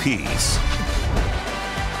 a piece.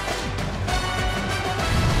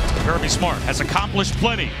 Kirby Smart has accomplished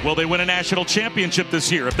plenty. Will they win a national championship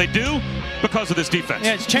this year? If they do, because of this defense.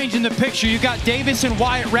 Yeah, it's changing the picture. You got Davis and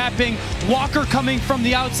Wyatt wrapping, Walker coming from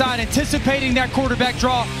the outside, anticipating that quarterback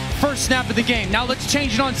draw. First snap of the game. Now let's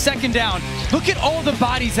change it on 2nd down. Look at all the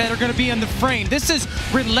bodies that are going to be in the frame. This is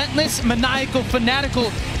relentless, maniacal,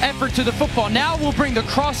 fanatical effort to the football. Now we'll bring the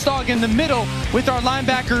cross dog in the middle with our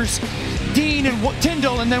linebackers, Dean and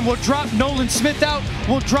Tyndall, and then we'll drop Nolan Smith out.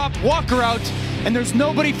 We'll drop Walker out. And there's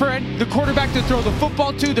nobody for the quarterback to throw the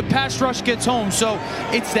football to. The pass rush gets home. So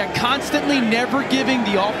it's that constantly never giving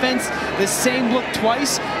the offense the same look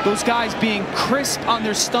twice. Those guys being crisp on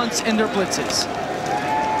their stunts and their blitzes.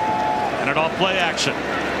 And it off play action.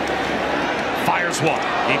 Fires one.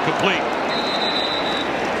 Incomplete.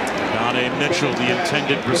 Donnie Mitchell, the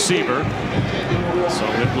intended receiver. So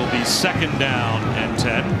it will be 2nd down and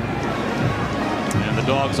 10. And the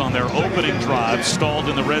Dogs on their opening drive stalled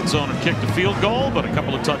in the red zone and kicked a field goal, but a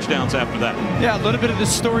couple of touchdowns after that. Yeah, a little bit of the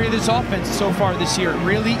story of this offense so far this year.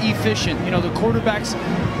 Really efficient. You know, the quarterback's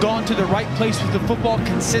gone to the right place with the football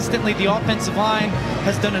consistently. The offensive line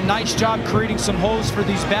has done a nice job creating some holes for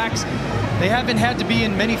these backs. They haven't had to be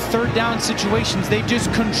in many third down situations. They've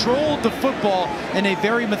just controlled the football in a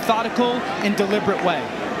very methodical and deliberate way.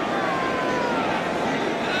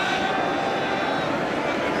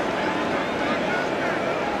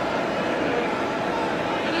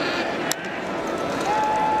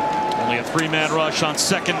 Only a three-man rush on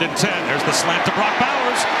 2nd and 10. There's the slant to Brock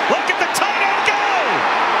Bowers. Look at the tight end go!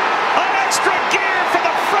 An extra gear for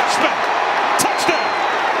the freshman. Touchdown.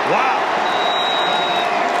 Wow.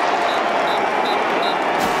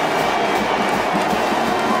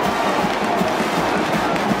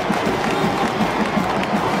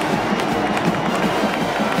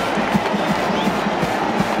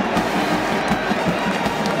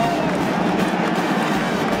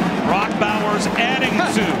 Adding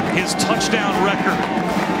to his touchdown record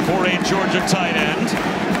for a Georgia tight end.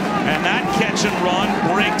 And that catch and run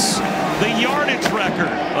breaks the yardage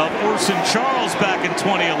record of Orson Charles back in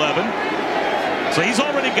 2011. So he's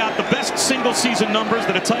already got the best single season numbers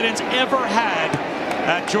that a tight end's ever had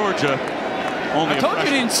at Georgia. Only I told you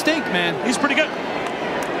he didn't stink, man. He's pretty good.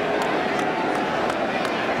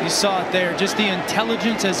 You saw it there, just the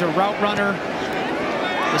intelligence as a route runner.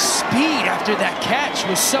 The speed after that catch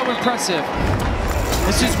was so impressive.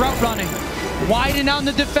 This is route running. Widen out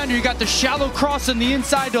the defender. You got the shallow cross on the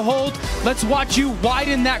inside to hold. Let's watch you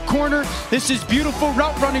widen that corner. This is beautiful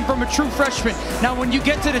route running from a true freshman. Now when you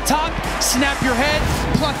get to the top, snap your head,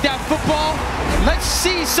 pluck that football. Let's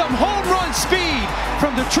see some home run speed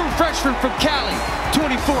from the true freshman from Cali.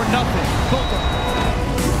 24-0. Welcome.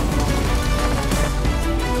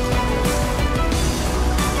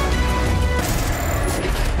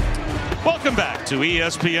 Welcome back to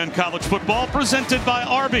ESPN College Football, presented by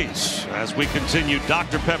Arby's, as we continue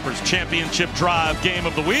Dr. Pepper's championship drive game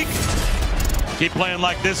of the week. Keep playing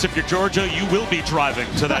like this. If you're Georgia, you will be driving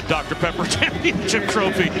to that Dr. Pepper championship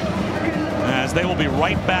trophy, as they will be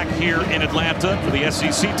right back here in Atlanta for the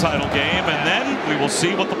SEC title game, and then we will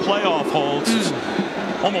see what the playoff holds.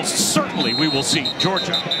 Almost certainly we will see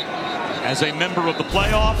Georgia as a member of the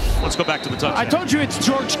playoff. Let's go back to the touchdown. I told you it's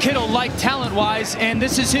George Kittle-like talent-wise, and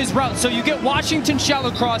this is his route. So you get Washington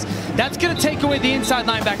shallow cross. That's going to take away the inside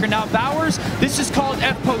linebacker. Now Bowers, this is called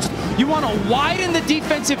F-post. You want to widen the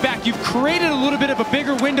defensive back. You've created a little bit of a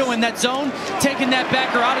bigger window in that zone, taking that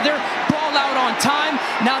backer out of there. Ball out on time.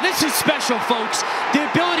 Now this is special, folks. The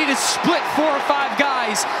ability to split 4 or 5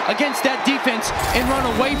 guys against that defense and run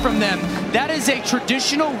away from them. That is a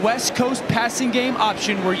traditional West Coast passing game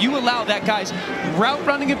option where you allow that guy's route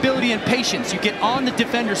running ability and patience. You get on the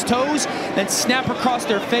defender's toes, then snap across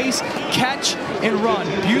their face, catch and run.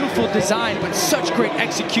 Beautiful design, but such great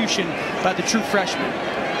execution by the true freshman.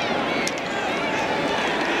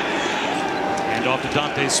 Hand off to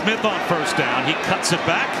Dante Smith on first down. He cuts it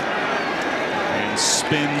back and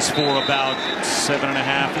spins for about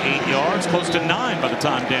 7.5, 8 yards, close to 9 by the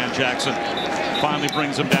time Dan Jackson finally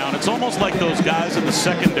brings him down. It's almost like those guys in the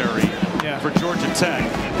secondary for Georgia Tech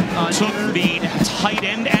took the tight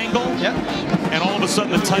end angle, and all of a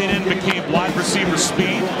sudden the tight end became wide receiver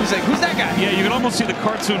speed. He's like, who's that guy? Yeah, you can almost see the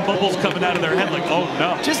cartoon bubbles coming out of their head like, oh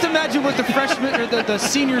no. Just imagine what the freshmen or the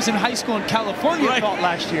seniors in high school in California thought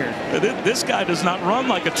last year. This guy does not run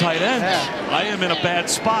like a tight end. I am in a bad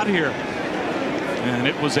spot here. And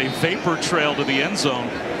it was a vapor trail to the end zone.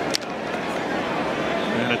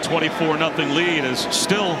 And a 24-0 lead is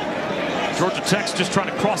still Georgia Tech's just trying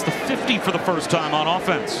to cross the 50 for the first time on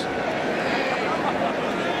offense.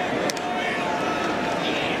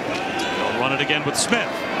 They'll run it again with Smith.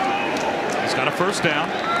 He's got a first down.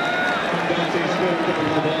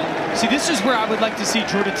 See, this is where I would like to see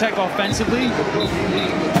Georgia Tech offensively.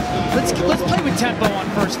 Let's play with tempo on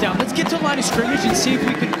first down. Let's get to the line of scrimmage and see if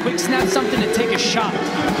we can quick snap something and take a shot.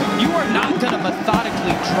 You are not going to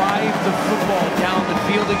methodically drive the football down the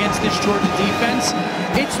field against this Georgia defense.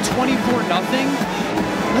 It's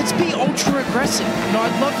 24-0. Let's be ultra aggressive. You know,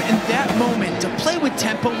 I'd love in that moment to play with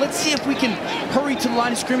tempo. Let's see if we can hurry to the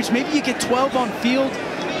line of scrimmage. Maybe you get 12 on field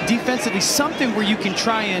defensively, something where you can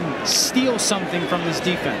try and steal something from this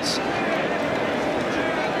defense.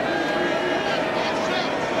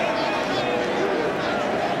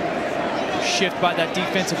 Shift by that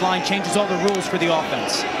defensive line changes all the rules for the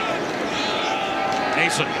offense.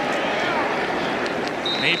 Mason,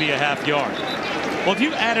 maybe a half yard. Well, if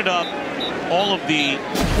you added up all of the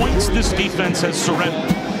points this defense has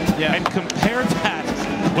surrendered and compare that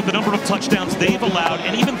with the number of touchdowns they've allowed,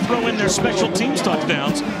 and even throw in their special teams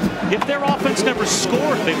touchdowns, if their offense never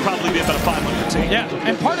scored, they'd probably be about a 500 team. Yeah,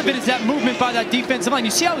 and part of it is that movement by that defensive line.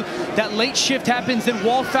 You see how that late shift happens, then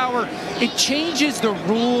Wallflower, it changes the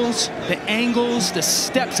rules, the angles, the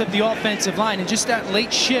steps of the offensive line, and just that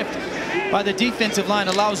late shift by the defensive line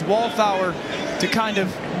allows Wallflower to kind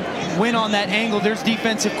of win on that angle. There's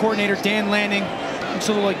defensive coordinator Dan Lanning. Looks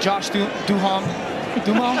a little like Josh Duhamel,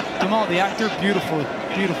 the actor. Beautiful,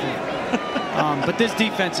 beautiful. But this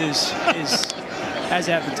defense is as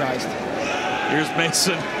advertised. Here's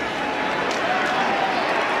Mason.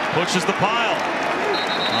 Pushes the pile.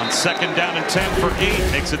 On 2nd down and 10 for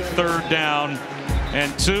 8. Makes it 3rd down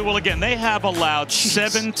and 2. Well, again, they have allowed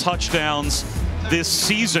 7 touchdowns this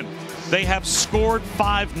season. They have scored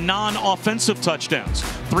 5 non-offensive touchdowns.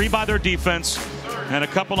 3 by their defense and a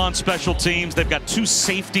couple on special teams. They've got 2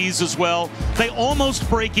 safeties as well. They almost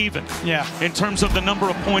break even in terms of the number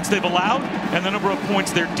of points they've allowed and the number of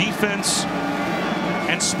points their defense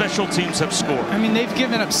and special teams have scored. I mean, they've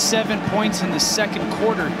given up 7 points in the 2nd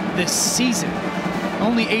quarter this season.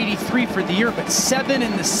 Only 83 for the year, but 7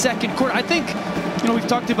 in the 2nd quarter. I think, you know, we've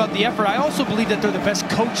talked about the effort. I also believe that they're the best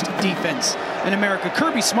coached defense in America.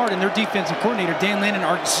 Kirby Smart and their defensive coordinator, Dan Lanning,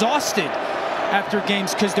 are exhausted after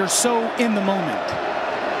games because they're so in the moment.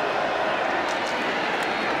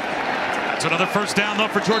 It's another 1st down, though,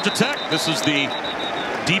 for Georgia Tech. This is the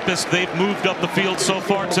deepest they've moved up the field so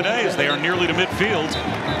far today, as they are nearly to midfield.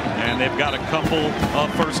 And they've got a couple of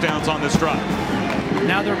 1st downs on this drive.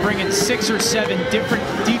 Now they're bringing 6 or 7 different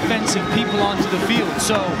defensive people onto the field.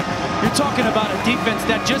 So you're talking about a defense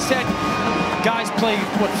that just had guys play,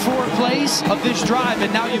 what, 4 plays of this drive,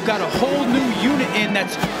 and now you've got a whole new unit in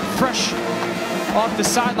that's fresh off the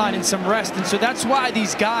sideline and some rest. And so that's why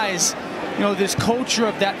these guys, you know, this culture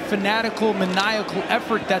of that fanatical, maniacal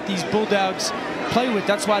effort that these Bulldogs play with,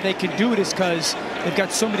 that's why they can do it, is because they've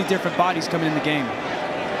got so many different bodies coming in the game.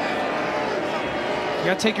 You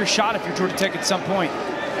got to take your shot if you're Georgia Tech at some point.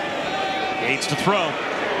 Yates to throw.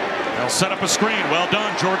 They'll set up a screen. Well done,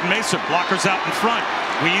 Jordan Mason. Blockers out in front.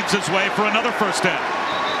 Weaves his way for another 1st down.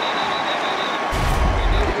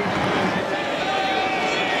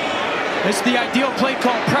 This is the ideal play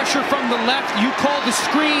call. Pressure from the left. You call the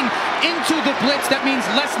screen into the blitz. That means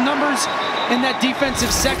less numbers in that defensive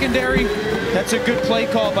secondary. That's a good play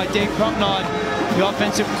call by Dave Putnam, the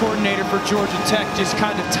offensive coordinator for Georgia Tech, just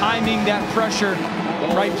kind of timing that pressure.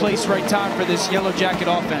 Right place, right time for this Yellow Jacket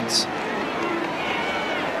offense.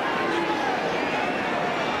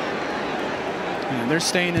 And they're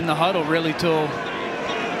staying in the huddle really till,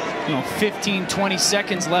 15, 20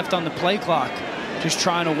 seconds left on the play clock. Just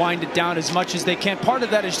trying to wind it down as much as they can. Part of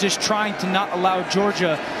that is just trying to not allow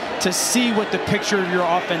Georgia to see what the picture of your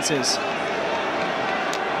offense is.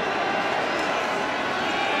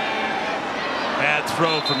 Bad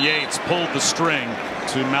throw from Yates. Pulled the string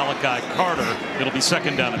to Malachi Carter. It'll be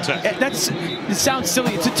 2nd down and 10. It sounds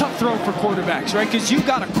silly. It's a tough throw for quarterbacks, right? Because you've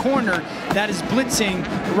got a corner that is blitzing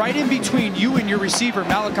right in between you and your receiver,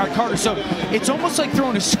 Malachi Carter. So it's almost like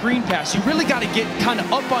throwing a screen pass. You really got to get kind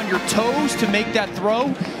of up on your toes to make that throw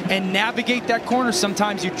and navigate that corner.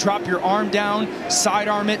 Sometimes you drop your arm down,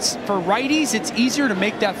 sidearm it. For righties, it's easier to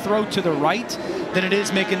make that throw to the right than it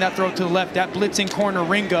is making that throw to the left. That blitzing corner,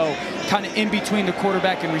 Ringo, kind of in between the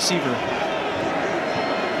quarterback and receiver.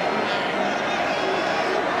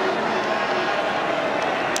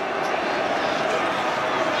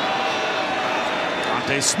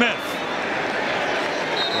 Smith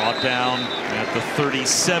brought down at the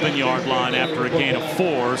 37-yard line after a gain of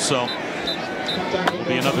 4, so it'll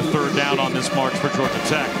be another 3rd down on this march for Georgia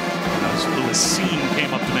Tech as Lewisine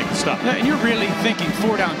came up to make the stop. Yeah, and you're really thinking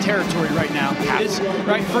 4-down territory right now. It is,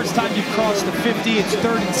 right? First time you've crossed the 50, it's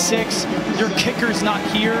 3rd and 6. Your kicker's not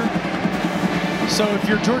here. So if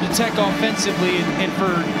you're Georgia Tech offensively and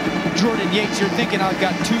for Jordan Yates, you're thinking, I've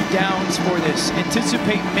got 2 downs for this.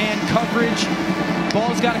 Anticipate man coverage.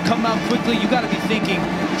 Ball's got to come out quickly. You got to be thinking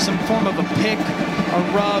some form of a pick, a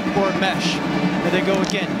rub, or a mesh. There they go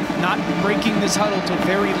again, not breaking this huddle till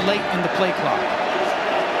very late in the play clock.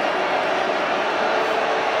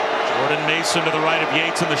 Jordan Mason to the right of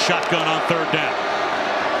Yates in the shotgun on 3rd down.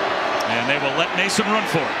 And they will let Mason run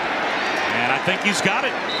for it. And I think he's got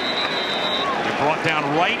it. He brought down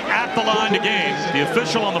right at the line to gain. The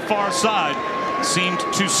official on the far side seemed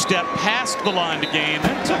to step past the line to gain,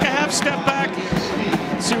 then took a half step back.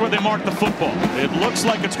 See where they mark the football. It looks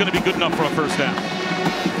like it's going to be good enough for a 1st down.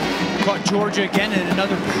 Caught Georgia again in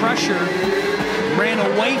another pressure. Ran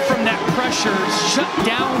away from that pressure, shut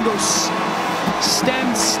down those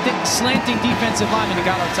slanting defensive linemen and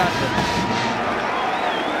got outside of it.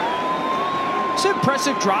 It's an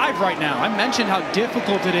impressive drive right now. I mentioned how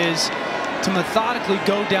difficult it is to methodically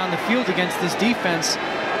go down the field against this defense.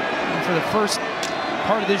 And for the first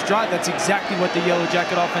part of this drive, that's exactly what the Yellow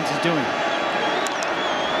Jacket offense is doing.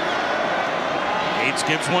 Yates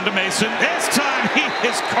gives one to Mason. This time he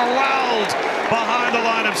is corralled behind the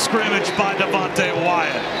line of scrimmage by Devontae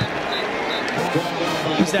Wyatt.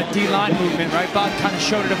 Is that D-line movement, right? Bob kind of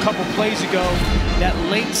showed it a couple plays ago. That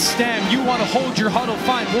late stem, you want to hold your huddle,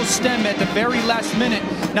 fine, we'll stem at the very last minute.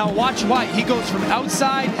 Now watch White, he goes from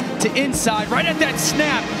outside to inside, right at that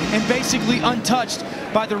snap, and basically untouched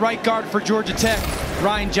by the right guard for Georgia Tech,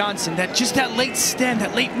 Ryan Johnson. That late stem,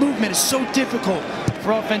 that late movement is so difficult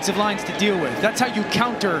for offensive lines to deal with. That's how you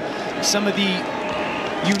counter some of the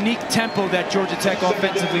unique tempo that Georgia Tech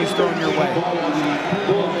offensively is throwing your way.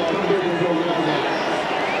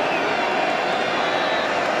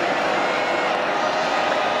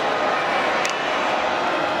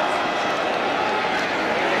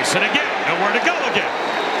 And again, nowhere to go again.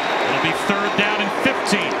 It'll be 3rd down and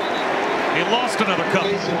 15. He lost another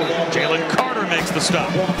couple. Jalen Carter makes the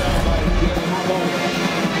stop.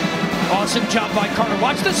 Awesome job by Carter.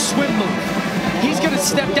 Watch the swim move. He's going to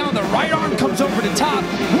step down. The right arm comes over the top.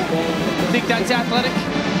 Think that's athletic?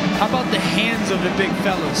 How about the hands of the big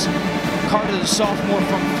fellas? Carter, the sophomore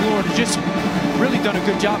from Florida, just really done a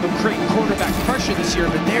good job of creating quarterback pressure this year.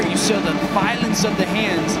 But there you saw the violence of the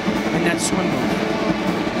hands and that swim move.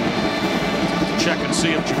 Check and see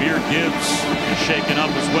if Jahmyr Gibbs is shaken up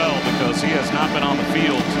as well, because he has not been on the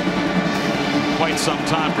field quite some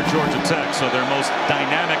time for Georgia Tech. So their most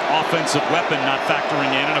dynamic offensive weapon not factoring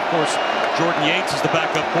in. And of course, Jordan Yates is the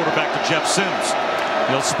backup quarterback to Jeff Sims.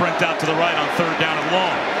 He'll sprint out to the right on 3rd down and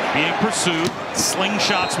long. Being pursued,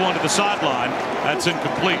 slingshots one to the sideline. That's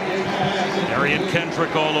incomplete. Darian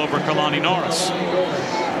Kendrick all over Kalani Norris.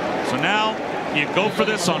 So now you go for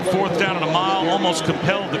this on 4th down and a mile, almost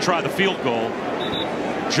compelled to try the field goal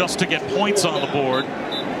just to get points on the board.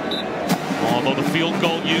 Although the field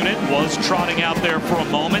goal unit was trotting out there for a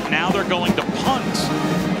moment, now they're going to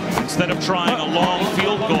punt instead of trying a long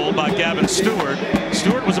field goal by Gavin Stewart.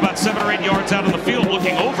 Stewart was about 7 or 8 yards out on the field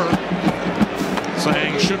looking over,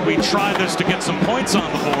 saying, should we try this to get some points on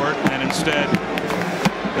the board? And instead,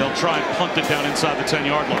 they'll try and punt it down inside the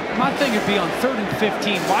 10-yard line. My thing would be on 3rd and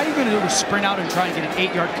 15. Why are you going to do a sprint out and try and get an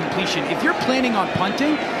 8-yard completion? If you're planning on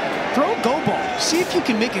punting, throw a go ball. See if you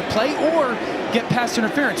can make a play or get past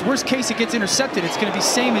interference. Worst case, it gets intercepted. It's going to be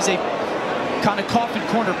same as a kind of coffin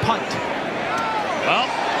corner punt. Well,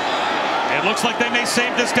 it looks like they may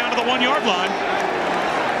save this down to the 1-yard line.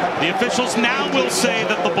 The officials now will say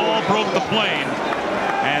that the ball broke the plane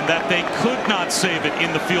and that they could not save it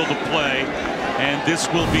in the field of play. And this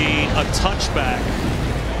will be a touchback.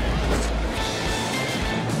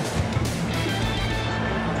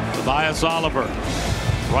 Tobias Oliver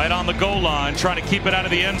right on the goal line, trying to keep it out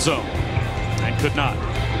of the end zone, and could not.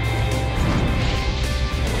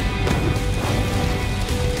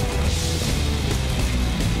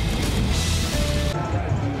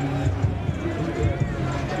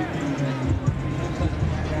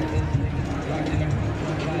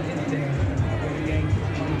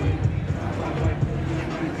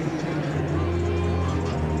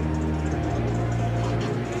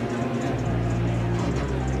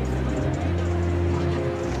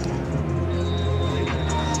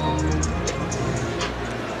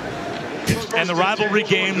 And the rivalry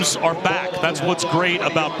games are back. That's what's great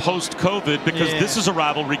about post-COVID, because this is a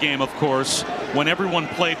rivalry game, of course. When everyone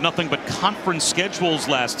played nothing but conference schedules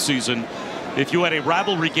last season, if you had a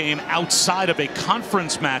rivalry game outside of a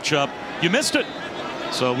conference matchup, you missed it.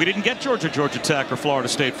 So we didn't get Georgia Tech or Florida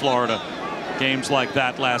State Florida games like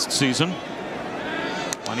that last season.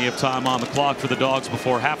 Plenty of time on the clock for the Dogs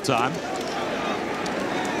before halftime,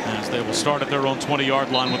 as they will start at their own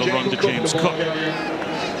 20-yard line with a run to James Cook.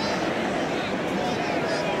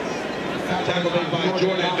 Tackled by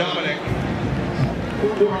Jordan Dominic.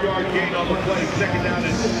 4-yard gain on the play. 2nd down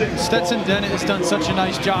and 6. Stetson Bennett has done such a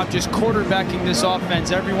nice job just quarterbacking this offense.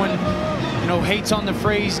 Everyone, you know, hates on the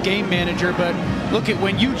phrase game manager, but look at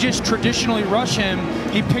when you just traditionally rush him,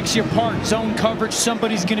 he picks you apart. Zone coverage,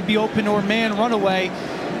 somebody's going to be open, or man runaway.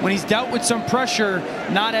 When he's dealt with some pressure,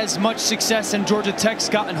 not as much success, and Georgia Tech's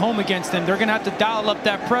gotten home against them. They're going to have to dial up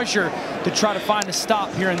that pressure to try to find a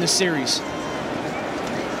stop here in this series.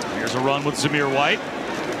 Here's a run with Jahmyr White.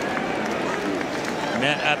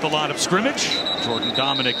 Met at the line of scrimmage. Jordan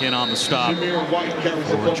Dominic in on the stop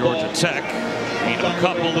for Georgia Tech. Need a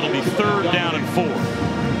couple. It'll be 3rd down and 4.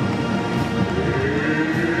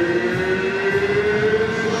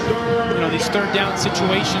 You know, these these third down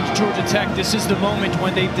situations, Georgia Tech, this is the moment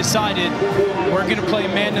when they've decided we're going to play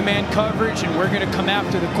man-to-man coverage and we're going to come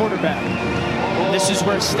after the quarterback. This is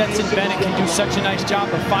where Stetson Bennett can do such a nice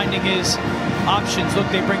job of finding his options. Look,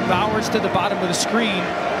 they bring Bowers to the bottom of the screen.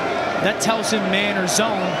 That tells him man or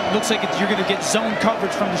zone. Looks like you're going to get zone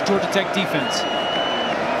coverage from this Georgia Tech defense.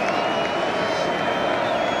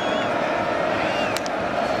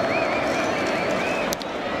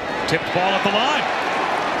 Tipped ball at the line.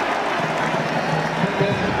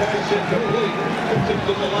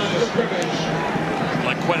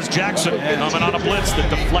 Like Quez Jackson coming on a blitz that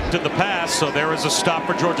deflected the pass, so there is a stop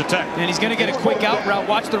for Georgia Tech. And he's going to get a quick out route.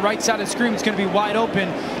 Watch the right side of the screen. It's going to be wide open.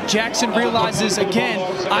 Jackson realizes, again,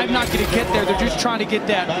 I'm not going to get there. They're just trying to get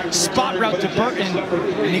that spot route to Burton,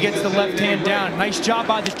 and he gets the left hand down. Nice job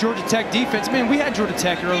by the Georgia Tech defense. Man, we had Georgia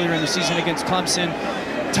Tech earlier in the season against Clemson.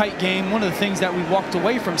 Tight game. One of the things that we walked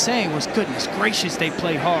away from saying was, goodness gracious, they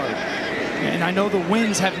play hard. And I know the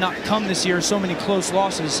wins have not come this year, so many close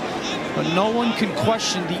losses, but no one can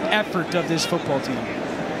question the effort of this football team.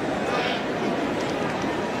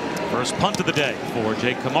 First punt of the day for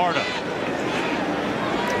Jake Camarda.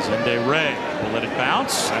 Zende Ray will let it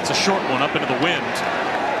bounce. That's a short one up into the wind.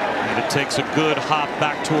 And it takes a good hop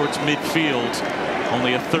back towards midfield.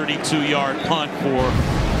 Only a 32-yard punt for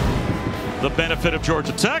the benefit of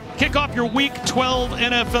Georgia Tech. Kick off your Week 12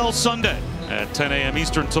 NFL Sunday at 10 a.m.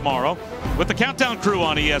 Eastern tomorrow with the Countdown Crew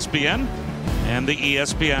on ESPN and the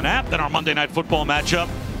ESPN app. Then our Monday Night Football matchup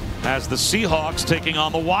has the Seahawks taking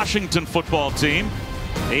on the Washington football team.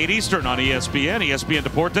 8 Eastern on ESPN, ESPN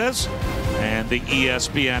Deportes, and the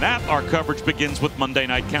ESPN app. Our coverage begins with Monday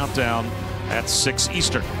Night Countdown at 6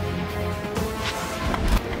 Eastern.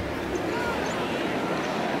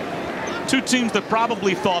 Two teams that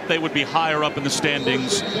probably thought they would be higher up in the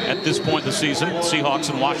standings at this point in the season, Seahawks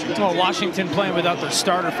and Washington. Well, Washington playing without their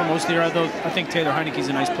starter for most of the year, although I think Taylor Heineke's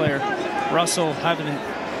a nice player. Russell having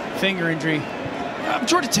a finger injury.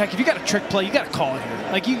 Georgia Tech, if you got a trick play, you got to call it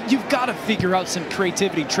here. Like, you've got to figure out some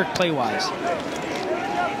creativity trick play-wise.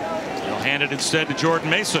 He'll hand it instead to Jordan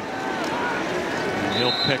Mason. And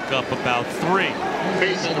he'll pick up about 3.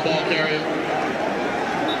 Mason, the ball carrier.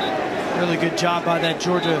 Really good job by that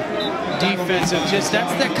Georgia defense. Just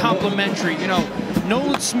that's that complimentary. You know,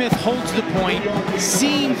 Nolan Smith holds the point,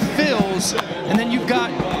 Seam fills, and then you've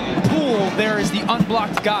got Poole there as the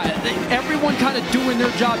unblocked guy. Everyone kind of doing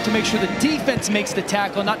their job to make sure the defense makes the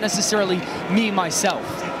tackle, not necessarily me, myself.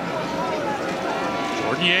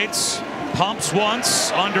 Jordan Yates pumps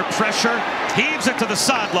once, under pressure, heaves it to the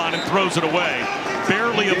sideline and throws it away.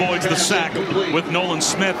 Barely avoids the sack with Nolan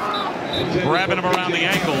Smith grabbing him around the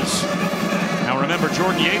ankles. Now remember,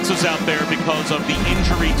 Jordan Yates is out there because of the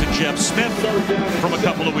injury to Jeff Smith from a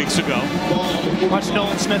couple of weeks ago. Watch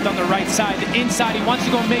Nolan Smith on the right side, the inside. He wants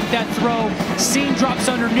to go make that throw. Seam drops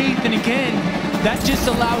underneath, and again, that just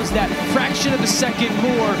allows that fraction of a second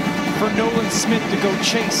more for Nolan Smith to go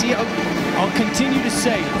chase. See, I'll continue to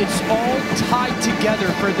say, it's all tied together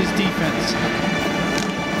for this defense.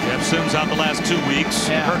 Jeff Sims out the last 2 weeks.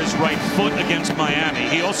 Hurt his right foot against Miami.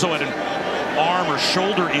 He also had an arm or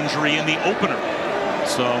shoulder injury in the opener.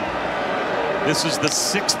 So this is the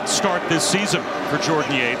 6th start this season for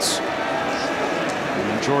Jordan Yates.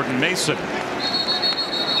 And Jordan Mason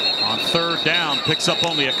on 3rd down picks up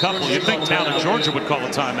only a couple. You'd think Town and Georgia would call a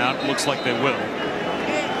timeout. Looks like they will.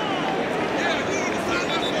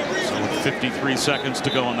 So with 53 seconds to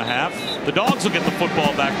go in the half, the Dogs will get the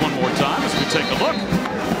football back one more time as we take a look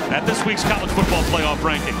at this week's college football playoff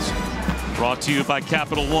rankings. Brought to you by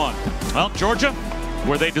Capital One. Well, Georgia,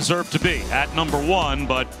 where they deserve to be, at #1,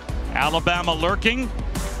 but Alabama lurking,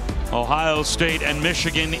 Ohio State and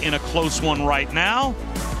Michigan in a close one right now.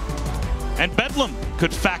 And Bedlam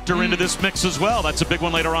could factor into this mix as well. That's a big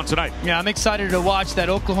one later on tonight. Yeah, I'm excited to watch that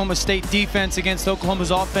Oklahoma State defense against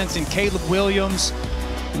Oklahoma's offense and Caleb Williams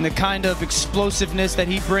and the kind of explosiveness that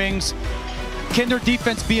he brings. Can their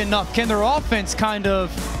defense be enough? Can their offense kind of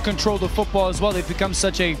control the football as well? They've become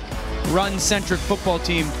such a run-centric football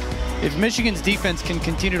team. If Michigan's defense can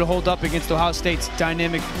continue to hold up against Ohio State's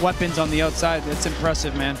dynamic weapons on the outside, that's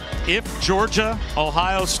impressive, man. If Georgia,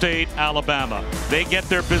 Ohio State, Alabama, they get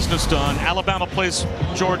their business done. Alabama plays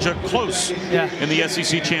Georgia close in the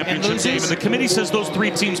SEC championship game, and the committee says those 3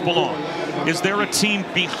 teams belong. Is there a team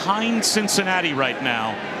behind Cincinnati right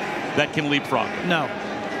now that can leapfrog? No.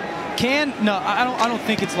 No, I don't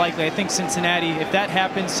think it's likely. I think Cincinnati, if that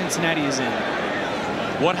happens, Cincinnati is in.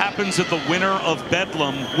 What happens if the winner of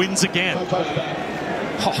Bedlam wins again?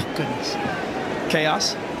 Oh, goodness.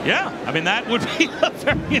 Chaos? Yeah, I mean, that would be a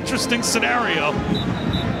very interesting scenario.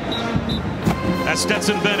 As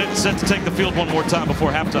Stetson Bennett set to take the field one more time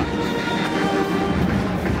before halftime.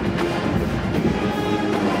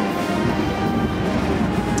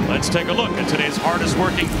 Let's take a look at today's hardest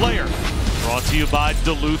working player. Brought to you by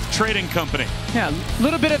Duluth Trading Company. Yeah, a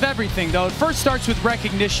little bit of everything, though. It first starts with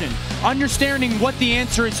recognition. Understanding what the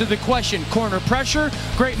answer is to the question. Corner pressure,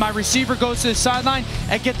 great. My receiver goes to the sideline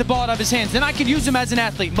and get the ball out of his hands. Then I can use him as an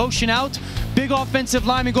athlete. Motion out, big offensive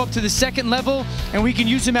lineman go up to the second level, and we can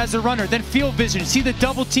use him as a runner. Then field vision. See the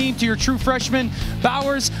double team to your true freshman,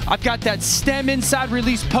 Bowers. I've got that stem inside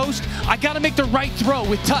release post. I got to make the right throw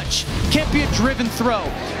with touch. Can't be a driven throw.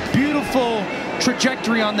 Beautiful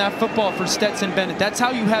trajectory on that football for Stetson Bennett. That's how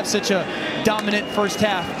you have such a dominant first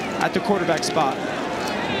half at the quarterback spot.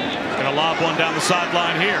 Gonna lob one down the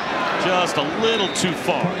sideline here. Just a little too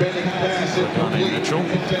far. Johnny Mitchell.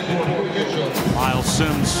 Miles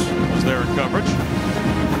Sims was there in coverage.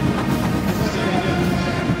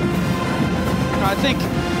 I think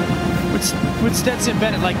with Stetson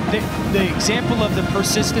Bennett, like the example of the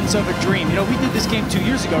persistence of a dream. You know, we did this game 2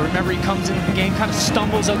 years ago. Remember, he comes into the game, kind of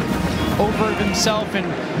stumbles over himself, and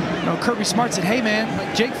you know, Kirby Smart said, "Hey, man,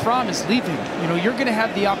 like Jake Fromm is leaving. You know, you're going to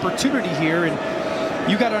have the opportunity here,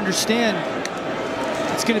 and you got to understand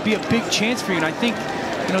it's going to be a big chance for you." And I think,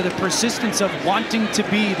 you know, the persistence of wanting to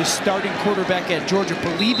be the starting quarterback at Georgia,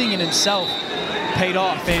 believing in himself, paid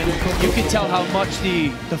off, and you can tell how much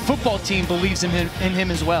the football team believes in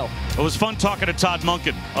him as well. It was fun talking to Todd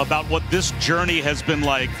Monken about what this journey has been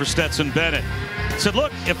like for Stetson Bennett. He said,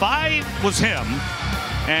 look, if I was him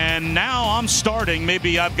and now I'm starting,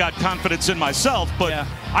 maybe I've got confidence in myself, but yeah,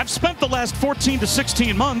 I've spent the last 14 to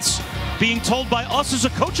 16 months being told by us as a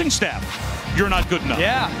coaching staff, you're not good enough.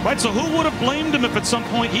 Yeah. Right, so who would have blamed him if at some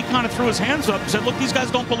point he kind of threw his hands up and said, look, these guys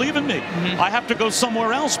don't believe in me. I have to go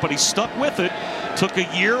somewhere else, but he stuck with it. Took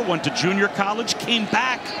a year, went to junior college, came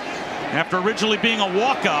back after originally being a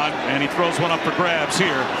walk-on, and he throws one up for grabs here,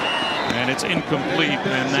 and it's incomplete,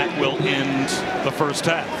 and that will end the first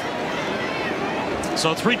half.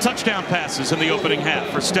 So 3 touchdown passes in the opening half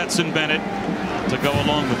for Stetson Bennett to go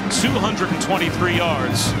along with 223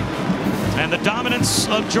 yards. And the dominance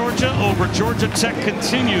of Georgia over Georgia Tech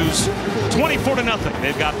continues 24-0.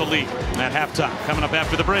 They've got the lead at halftime. Coming up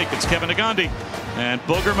after the break, it's Kevin Nagandi and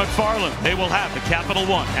Booger McFarland. They will have the Capital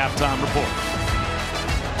One halftime report.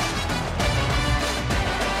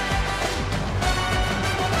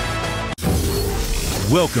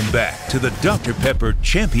 Welcome back to the Dr. Pepper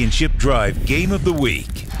Championship Drive Game of the Week.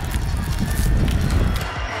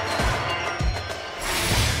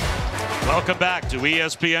 Welcome back to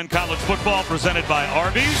ESPN College Football presented by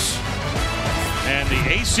Arby's and the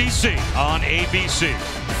ACC on ABC.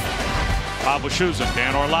 Bob Wischusen,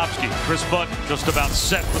 Dan Orlovsky, Chris Button just about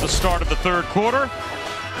set for the start of the third quarter.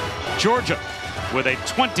 Georgia with a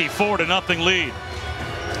 24-0 lead.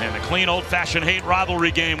 And a clean old-fashioned hate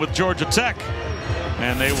rivalry game with Georgia Tech.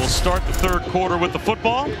 And they will start the third quarter with the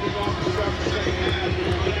football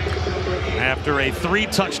after a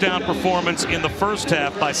 3-touchdown performance in the first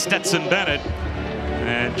half by Stetson Bennett.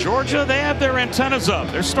 And Georgia, they have their antennas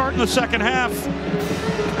up. They're starting the second half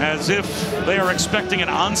as if they are expecting an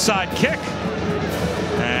onside kick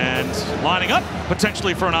and lining up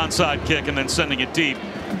potentially for an onside kick and then sending it deep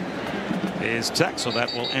is Tech. So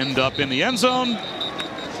that will end up in the end zone.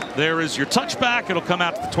 There is your touchback. It'll come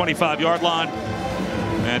out to the 25-yard line.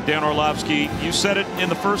 And Dan Orlovsky, you said it in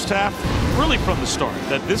the first half, really from the start,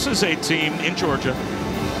 that this is a team in Georgia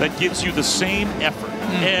that gives you the same effort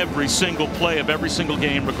every single play of every single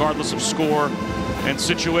game, regardless of score and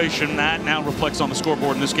situation. That now reflects on the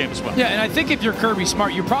scoreboard in this game as well. Yeah, and I think if you're Kirby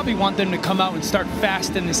Smart, you probably want them to come out and start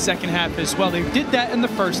fast in the second half as well. They did that in the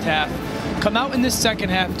first half. Come out in the second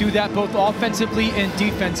half, do that both offensively and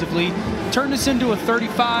defensively. Turn this into a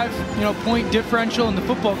 35, point differential in the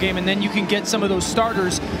football game, and then you can get some of those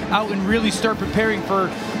starters out and really start preparing for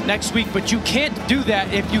next week. But you can't do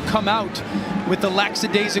that if you come out with the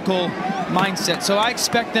lackadaisical mindset. So I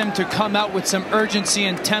expect them to come out with some urgency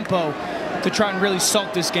and tempo to try and really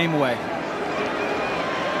sulk this game away.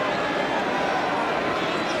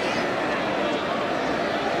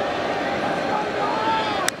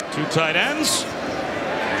 Two tight ends.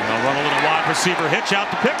 And they'll run a little wide receiver hitch out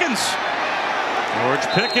to Pickens. George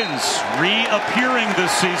Pickens reappearing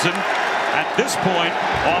this season at this point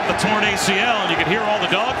off the torn ACL. And you can hear all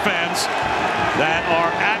the Dog fans that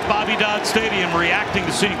are at Bobby Dodd Stadium reacting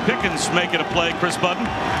to seeing Pickens making a play. Chris Button.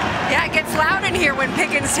 Yeah, it gets loud in here when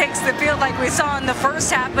Pickens takes the field like we saw in the first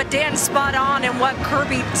half, but Dan's spot on in what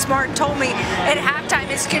Kirby Smart told me at halftime.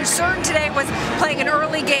 His concern today was playing an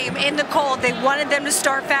early game in the cold. They wanted them to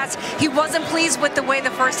start fast. He wasn't pleased with the way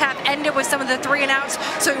the first half ended with some of the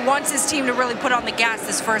 3-and-outs, so he wants his team to really put on the gas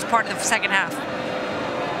this first part of the second half.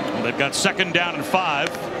 Well, they've got 2nd down and 5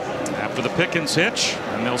 after the Pickens hitch,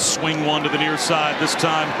 and they'll swing one to the near side. This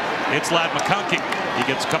time it's Ladd McConkey. He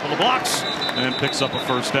gets a couple of blocks and then picks up a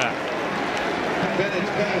first down.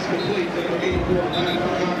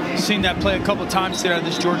 Seen that play a couple times today out of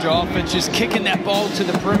this Georgia offense, just kicking that ball to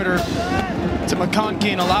the perimeter to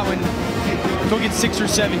McConkey and allowing go get 6 or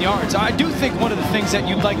 7 yards. I do think one of the things that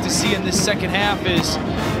you'd like to see in this second half is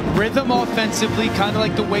rhythm offensively, kind of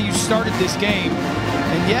like the way you started this game.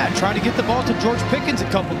 And yeah, trying to get the ball to George Pickens a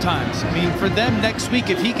couple times. I mean, for them next week,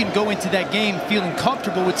 if he can go into that game feeling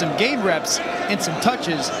comfortable with some game reps and some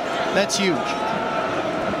touches, that's huge.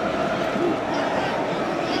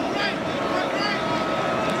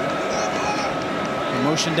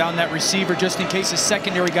 Motion down that receiver just in case the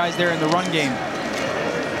secondary guy's there in the run game.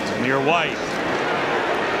 Near White.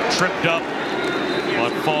 Tripped up,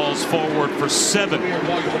 but falls forward for 7.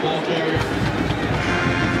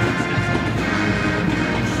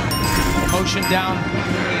 Motion down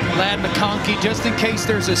Ladd McConkey just in case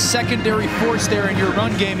there's a secondary force there in your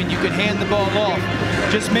run game and you can hand the ball off.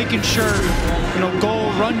 Just making sure, you know,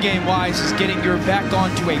 goal run game wise is getting your back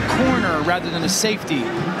onto a corner rather than a safety.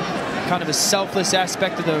 Kind of a selfless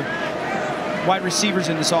aspect of the wide receivers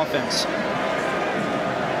in this offense.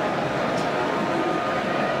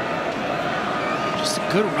 Just a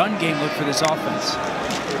good run game look for this offense.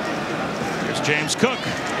 Here's James Cook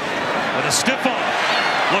with a stiff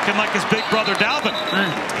arm, looking like his big brother Dalvin.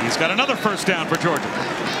 He's got another first down for Georgia.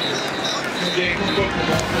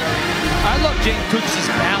 I love James Cook's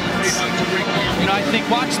balance. You know, I think,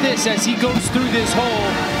 watch this as he goes through this hole.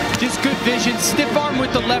 Just good vision, stiff arm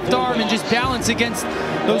with the left arm, and just balance against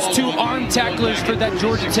those 2 arm tacklers for that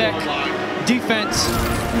Georgia Tech defense.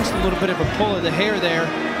 Just a little bit of a pull of the hair there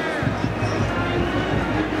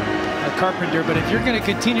by Carpenter, but if you're going to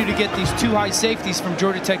continue to get these 2 high safeties from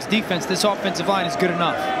Georgia Tech's defense, this offensive line is good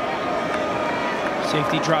enough.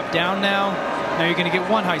 Safety drop down now. Now you're going to get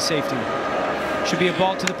 1 high safety. Should be a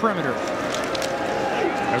ball to the perimeter.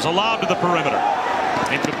 There's a lob to the perimeter.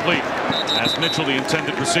 Incomplete. As Mitchell, the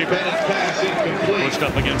intended receiver, pushed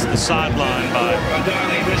up against the sideline by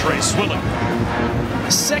Trey Swilling.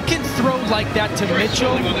 Second throw like that to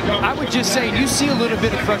Mitchell, I would just say you see a little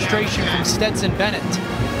bit of frustration from Stetson Bennett.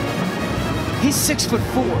 He's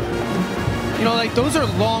 6'4". You know, like those are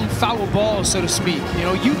long foul balls, so to speak. You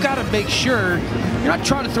know, you got to make sure you're not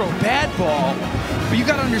trying to throw a bad ball, but you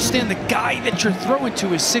got to understand the guy that you're throwing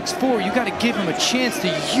to is 6'4". You got to give him a chance to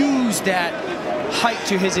use that height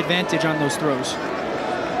to his advantage on those throws.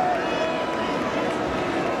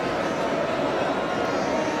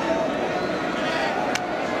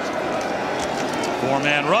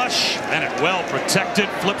 Four-man rush, and it well protected.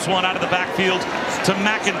 Flips one out of the backfield to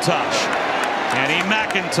McIntosh. Kenny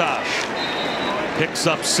McIntosh picks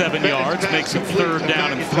up 7 yards, makes it 3rd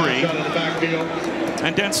down and 3.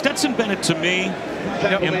 And Dan, Stetson Bennett to me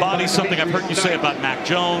embodies something I've heard you say about Mac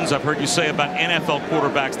Jones. I've heard you say about NFL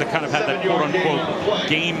quarterbacks that kind of have that quote-unquote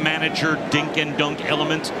game manager dink and dunk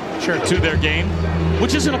element to their game,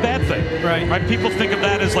 which isn't a bad thing. Right? People think of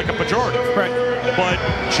that as like a pejorative. Right. But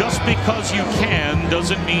just because you can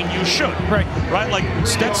doesn't mean you should. Right? Like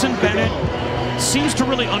Stetson Bennett seems to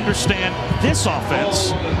really understand this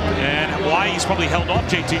offense and why he's probably held off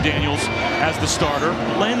JT Daniels as the starter,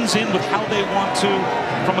 blends in with how they want to,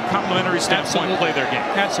 from a complementary standpoint, play their game.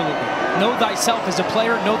 Absolutely. Know thyself as a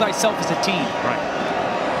player, know thyself as a team. Right.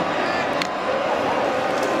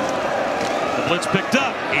 The blitz picked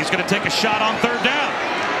up. He's going to take a shot on 3rd down.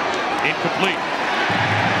 Incomplete.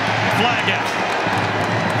 Flag out.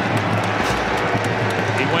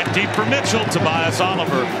 He went deep for Mitchell. Tobias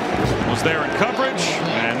Oliver was there in coverage,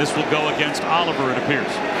 and this will go against Oliver, it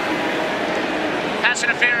appears. Pass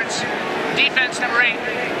interference. Defense number 8.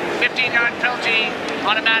 15-yard penalty.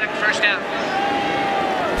 Automatic first down.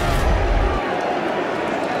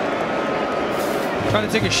 Trying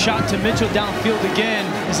to take a shot to Mitchell downfield again.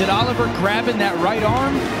 Is it Oliver grabbing that right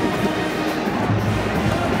arm?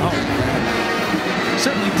 Oh.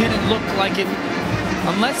 Certainly didn't look like it.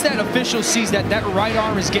 Unless that official sees that that right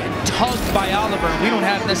arm is getting tugged by Oliver, we don't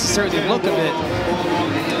have necessarily the look of it.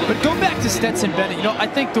 But go back to Stetson Bennett. You know, I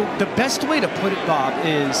think the best way to put it, Bob,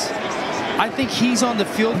 is I think he's on the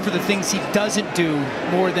field for the things he doesn't do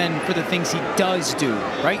more than for the things he does do,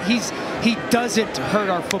 right? He doesn't hurt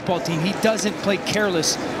our football team. He doesn't play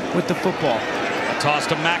careless with the football. A toss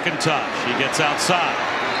to McIntosh. He gets outside.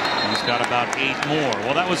 He's got about 8 more.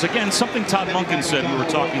 Well, that was, again, something Todd Monken said. We were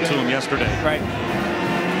talking to him yesterday. Right.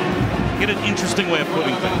 He had an interesting way of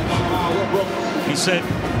putting things. He said,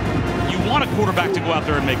 you want a quarterback to go out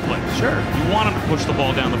there and make plays. Sure. You want him to push the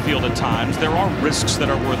ball down the field at times. There are risks that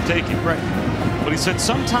are worth taking. Right. But he said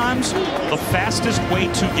sometimes the fastest way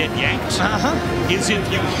to get yanked is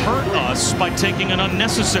if you hurt us by taking an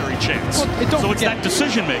unnecessary chance. Well, so it's that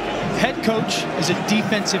decision making. Head coach is a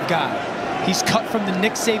defensive guy. He's cut from the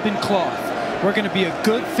Nick Saban cloth. We're going to be a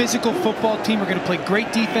good physical football team. We're going to play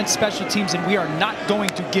great defense, special teams, and we are not going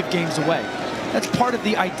to give games away. That's part of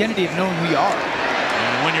the identity of knowing we are.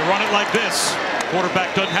 And when you run it like this,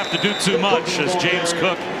 quarterback doesn't have to do too much as James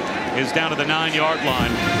Cook is down to the 9-yard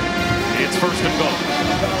line. It's first and goal.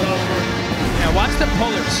 Now watch the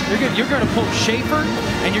pullers. You're going to pull Schaefer,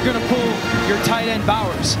 and you're going to pull your tight end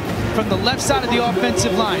Bowers from the left side of the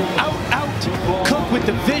offensive line. Out. Cook with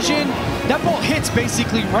the vision. That ball hits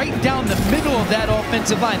basically right down the middle of that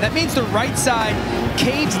offensive line. That means the right side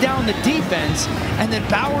caves down the defense, and then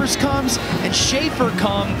Bowers comes and Schaefer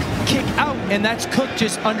come, kick out, and that's Cook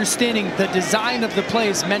just understanding the design of the play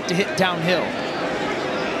is meant to hit downhill.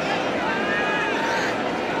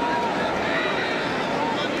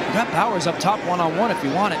 You got Bowers up top one-on-one if you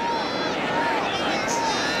want it.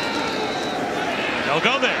 They'll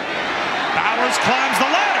go there. Bowers climbs the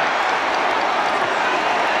ladder.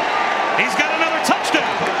 He's got another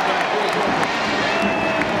touchdown.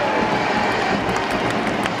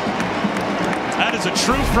 That is a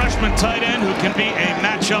true freshman tight end who can be a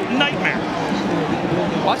matchup nightmare.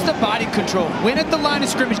 Watch the body control. Win at the line of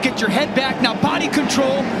scrimmage. Get your head back. Now body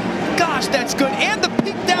control. Gosh, that's good. And the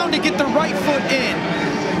peek down to get the right foot in.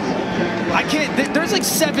 I can't. There's like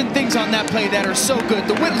 7 things on that play that are so good.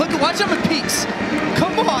 The win. Look, watch how it peaks.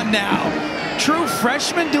 Come on now. True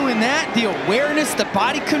freshman doing that. The awareness, the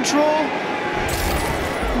body control.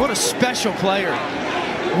 What a special player.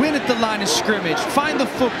 Win at the line of scrimmage. Find the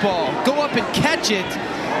football. Go up and catch it.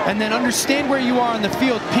 And then understand where you are on the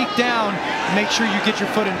field. Peek down. Make sure you get your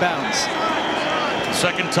foot in bounds.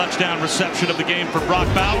 Second touchdown reception of the game for Brock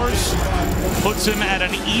Bowers. Puts him at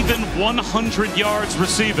an even 100 yards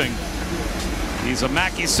receiving. He's a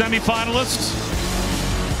Mackey semifinalist.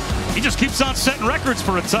 He just keeps on setting records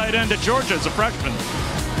for a tight end at Georgia as a freshman.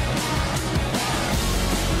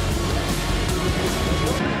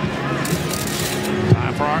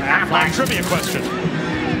 Time for our Aflac trivia question.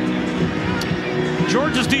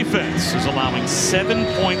 Georgia's defense is allowing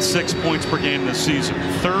 7.6 points per game this season.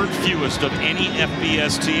 3rd fewest of any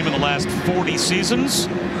FBS team in the last 40 seasons.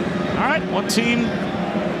 All right, what team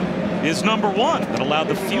is number 1 that allowed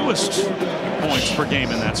the fewest points per game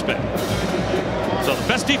in that span? So the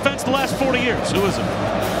best defense the last 40 years. Who is it?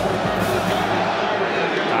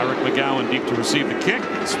 Tyrick McGowan deep to receive the kick.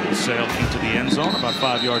 This will sail into the end zone about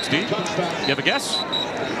 5 yards deep. You have a guess?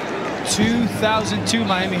 2002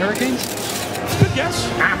 Miami Hurricanes. Good guess.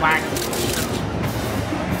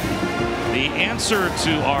 The answer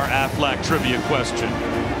to our Aflac trivia question: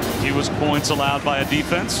 fewest points allowed by a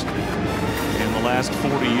defense in the last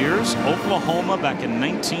 40 years. Oklahoma back in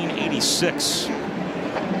 1986.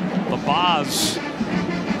 The Boz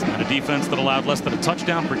and a defense that allowed less than a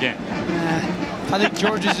touchdown per game. I think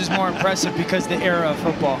Georgia's is more impressive because the era of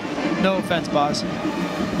football. No offense, Boz.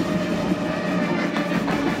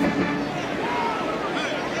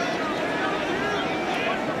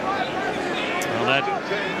 Well, that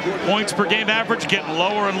points per game average getting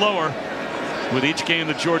lower and lower with each game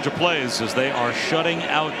that Georgia plays as they are shutting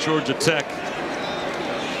out Georgia Tech.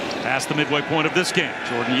 Past the midway point of this game,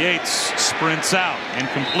 Jordan Yates sprints out,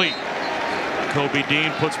 incomplete. Kobe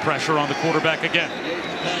Dean puts pressure on the quarterback again.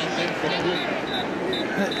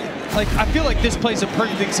 Like, I feel like this plays a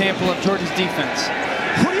perfect example of Georgia's defense.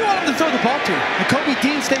 Who do you want him to throw the ball to? And Kobe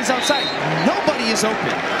Dean stays outside. Nobody is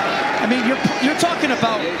open. I mean, you're talking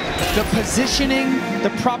about the positioning,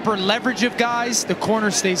 the proper leverage of guys. The corner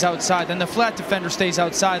stays outside, then the flat defender stays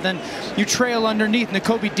outside, then you trail underneath, and the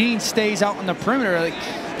Kobe Dean stays out on the perimeter. Like,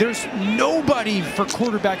 there's nobody for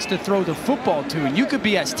quarterbacks to throw the football to, and you could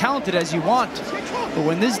be as talented as you want, but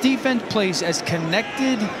when this defense plays as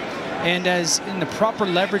connected and as in the proper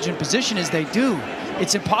leverage and position as they do,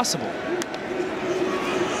 it's impossible.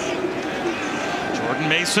 Jordan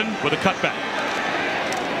Mason with a cutback.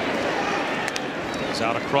 He's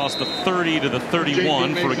out across the 30 to the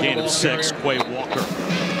 31 for a gain of 6. Quay Walker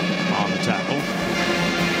on the tackle.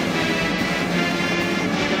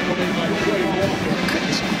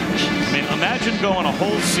 I mean, imagine going a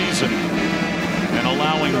whole season and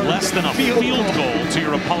allowing less than a field goal to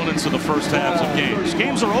your opponents in the first halves of games.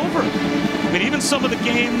 Games are over. I mean, even some of the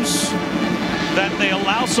games that they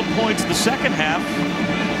allow some points the second half,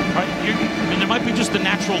 right? I mean, there might be just a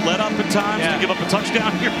natural let-up at times to give up a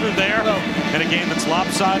touchdown here or there in a game that's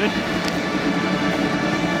lopsided.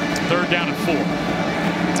 3rd down and 4.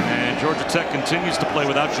 And Georgia Tech continues to play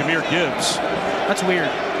without Jahmyr Gibbs. That's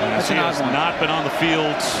weird. That's an odd one. Not been on the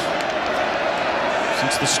field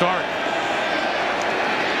since the start.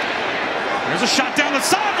 There's a shot down the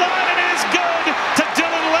sideline, and it is good to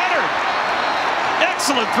Dylan Leonard.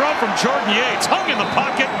 Excellent throw from Jordan Yates. Hung in the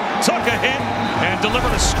pocket, took a hit, and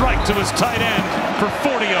delivered a strike to his tight end for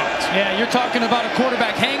 40 yards. Yeah, you're talking about a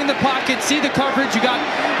quarterback hang in the pocket, see the coverage. You got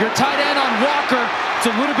your tight end on Walker. It's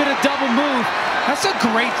a little bit of double move. That's a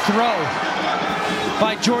great throw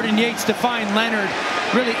by Jordan Yates to find Leonard.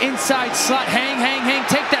 Really inside slot, hang,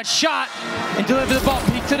 take that shot, and deliver the ball.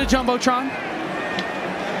 Peek to the Jumbotron.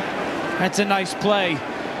 That's a nice play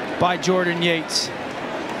by Jordan Yates.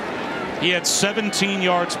 He had 17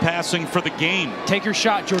 yards passing for the game. Take your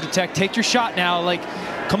shot, Georgia Tech. Take your shot now. Like,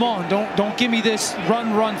 come on, don't give me this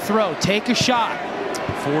run, throw. Take a shot.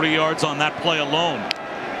 40 yards on that play alone.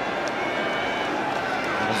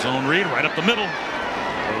 Little zone read right up the middle.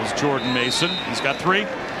 Goes Jordan Mason. He's got 3.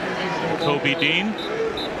 Kobe Dean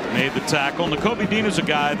made the tackle. And Kobe Dean is a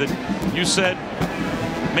guy that you said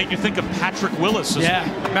made you think of Patrick Willis. Yeah,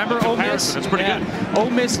 remember Ole Miss? That's pretty good. Ole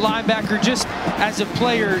Miss linebacker, just as a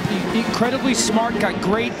player, incredibly smart, got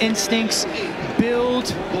great instincts,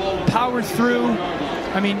 build, power through.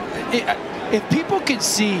 I mean, if people could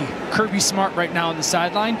see Kirby Smart right now on the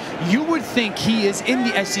sideline, you would think he is in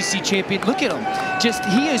the SEC champion. Look at him. Just,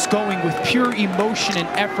 he is going with pure emotion and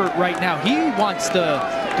effort right now. He wants the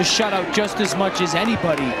shutout just as much as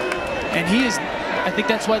anybody. And he is, I think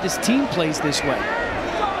that's why this team plays this way.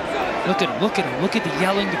 Look at him, look at him, look at the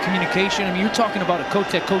yelling, the communication. I mean, you're talking about a coach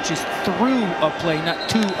that coaches through a play, not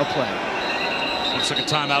to a play. Looks like a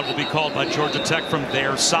timeout will be called by Georgia Tech from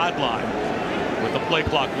their sideline with the play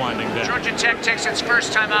clock winding down. Georgia Tech takes its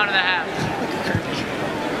first time out of the half.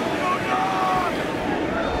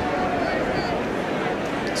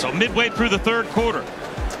 So midway through the third quarter,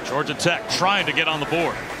 Georgia Tech trying to get on the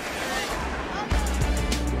board.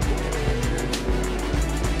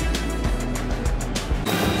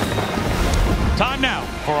 Time now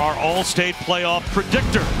for our All-State Playoff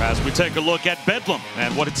Predictor as we take a look at Bedlam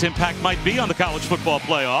and what its impact might be on the college football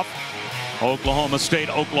playoff. Oklahoma State,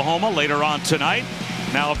 Oklahoma later on tonight.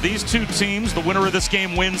 Now, if these two teams, the winner of this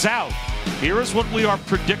game wins out, here is what we are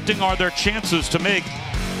predicting are their chances to make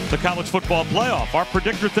the college football playoff. Our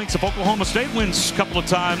predictor thinks if Oklahoma State wins a couple of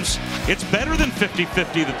times, it's better than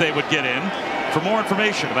 50-50 that they would get in. For more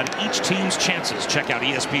information about each team's chances, check out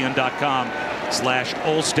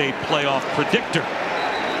ESPN.com/All-State Playoff Predictor.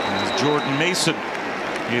 As Jordan Mason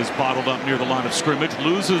is bottled up near the line of scrimmage,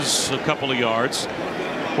 loses a couple of yards.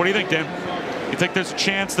 What do you think, Dan? You think there's a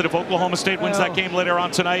chance that if Oklahoma State wins that game later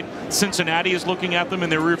on tonight, Cincinnati is looking at them in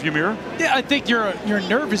their rearview mirror? Yeah, I think you're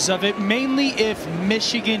nervous of it, mainly if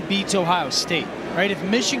Michigan beats Ohio State, right? If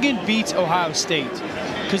Michigan beats Ohio State,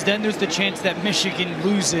 because then there's the chance that Michigan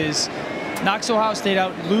loses, knocks Ohio State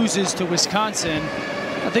out, loses to Wisconsin.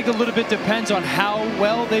 I think a little bit depends on how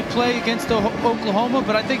well they play against Oklahoma,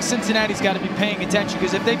 but I think Cincinnati's got to be paying attention,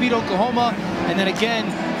 because if they beat Oklahoma and then again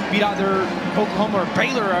beat either Oklahoma or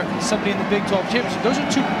Baylor or somebody in the Big 12 championship, those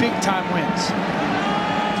are 2 big-time wins.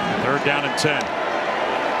 3rd down and 10.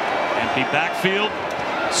 Empty backfield.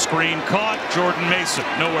 Screen caught. Jordan Mason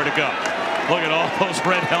nowhere to go. Look at all those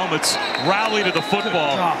red helmets rally to the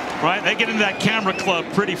football, right? They get into that camera club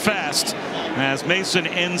pretty fast as Mason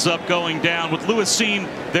ends up going down with Lewis Seen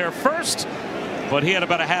there first, but he had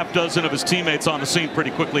about a half dozen of his teammates on the scene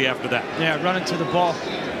pretty quickly after that. Yeah, running to the ball.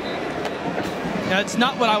 Now, it's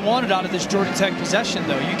not what I wanted out of this Georgia Tech possession,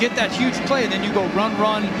 though. You get that huge play, and then you go run,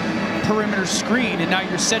 perimeter screen, and now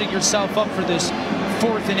you're setting yourself up for this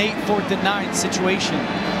 4th and 8, 4th and 9 situation.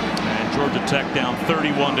 And Georgia Tech down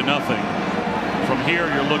 31-0. From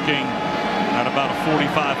here, you're looking at about a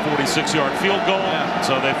 45, 46-yard field goal. Yeah.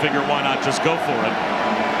 So they figure, why not just go for it?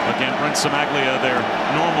 Again, Brent Samaglia, their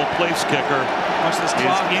normal place kicker, is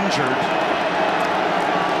injured.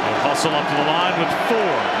 They hustle up to the line with 4.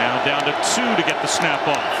 Now down to 2 to get the snap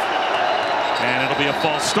off. And it'll be a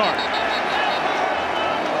false start.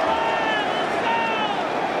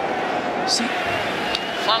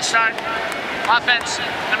 False start. Offense,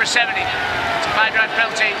 number 70. It's a 5-yard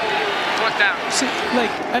penalty. 4th down. See,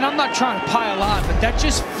 and I'm not trying to pile on, but that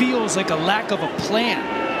just feels like a lack of a plan.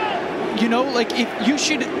 You know, like if you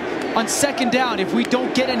should, on 2nd down, if we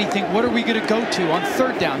don't get anything, what are we going to go to on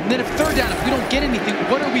 3rd down? And then if 3rd down, if we don't get anything,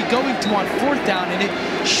 what are we going to on 4th down? And it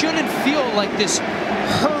shouldn't feel like this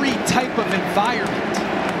hurry type of environment.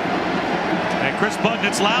 And Chris Button,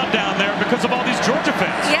 it's loud down there because of all these Georgia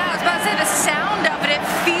fans. Yeah, I was about to say the sound of it. It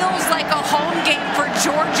feels like a home game for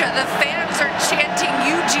Georgia. The fans are chanting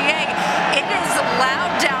UGA. It is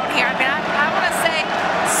loud down here. I mean, I want to say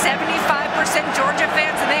 75% Georgia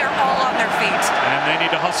fans, and they are all on their feet. And they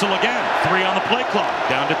need to hustle again. 3 on the play clock.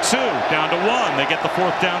 Down to 2. Down to 1. They get the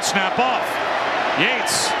 4th down snap off.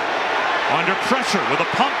 Yates under pressure with a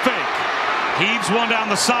pump fake. Heaves one down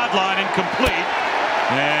the sideline, incomplete.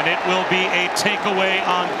 And it will be a takeaway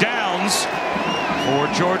on downs for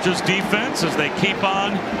Georgia's defense as they keep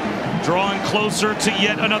on drawing closer to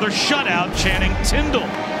yet another shutout. Channing Tindall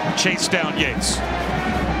chased down Yates.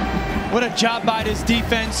 What a job by this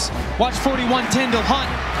defense. Watch 41 Tindall. Hunt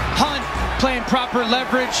playing proper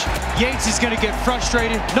leverage. Yates is going to get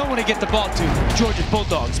frustrated. No one to get the ball to. Georgia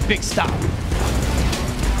Bulldogs, big stop.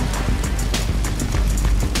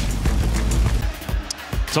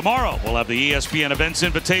 Tomorrow, we'll have the ESPN Events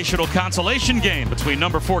Invitational Consolation Game between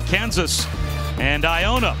number 4 Kansas and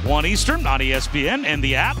Iona. 1 Eastern on ESPN and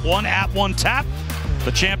the app. 1 app, 1 tap.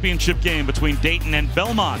 The championship game between Dayton and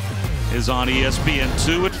Belmont is on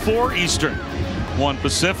ESPN2 at 4 Eastern. 1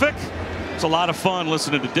 Pacific. It's a lot of fun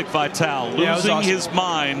listening to Dick Vitale losing awesome. his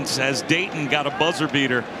mind as Dayton got a buzzer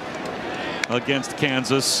beater against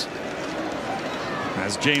Kansas.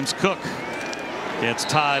 As James Cook gets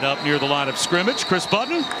tied up near the line of scrimmage. Chris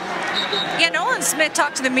Button. Yeah, Nolan Smith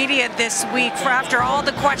talked to the media this week for after all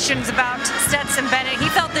the questions about Stetson Bennett. He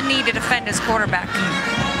felt the need to defend his quarterback.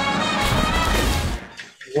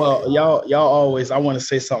 Well, y'all always, I want to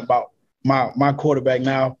say something about my quarterback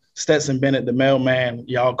now, Stetson Bennett, the mailman.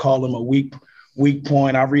 Y'all call him a weak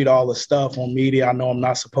point. I read all the stuff on media. I know I'm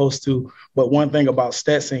not supposed to, but one thing about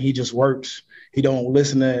Stetson, he just works. He don't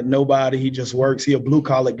listen to nobody. He just works. He a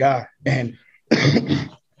blue-collar guy. And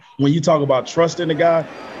when you talk about trusting the guy,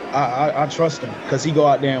 I trust him because he go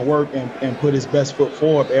out there and work and put his best foot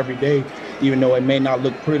forward every day, even though it may not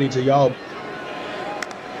look pretty to y'all.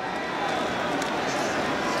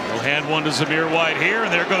 They'll hand one to Zamir White here,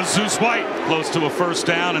 and there goes Zeus White, close to a 1st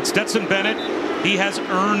down. And Stetson Bennett, he has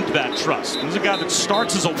earned that trust. He's a guy that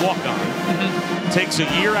starts as a walk-on, takes a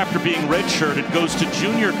year after being redshirted, goes to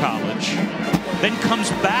junior college, then comes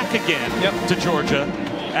back again to Georgia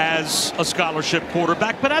as a scholarship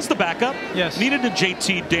quarterback, but as the backup. Yes. Needed a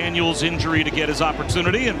JT Daniels injury to get his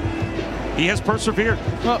opportunity, and he has persevered.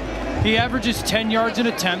 Well, he averages 10 yards an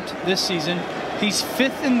attempt this season. He's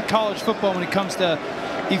 5th in college football when it comes to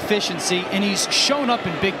efficiency, and he's shown up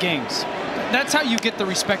in big games. That's how you get the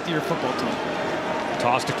respect of your football team.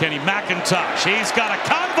 Toss to Kenny McIntosh. He's got a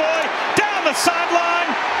convoy down the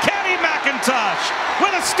sideline. Kenny McIntosh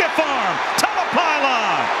with a stiff arm to the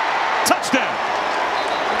pylon. Touchdown.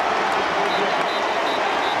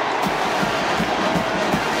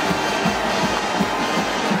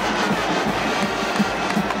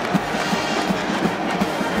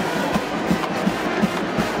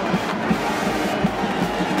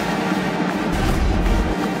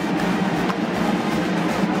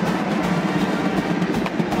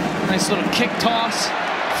 Nice little kick toss,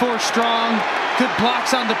 4 strong, good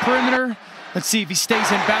blocks on the perimeter. Let's see if he stays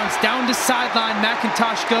in bounds. Down to sideline,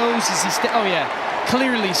 McIntosh goes. Is he oh yeah,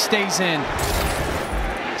 clearly stays in.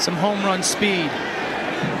 Some home run speed.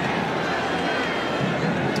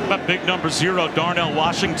 About big number 0, Darnell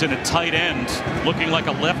Washington at tight end, looking like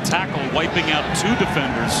a left tackle, wiping out 2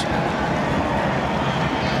 defenders.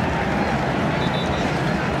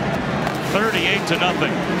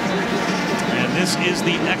 38-0. And this is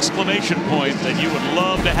the exclamation point that you would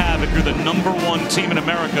love to have if you're the number 1 team in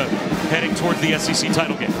America heading towards the SEC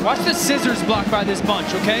title game. Watch the scissors block by this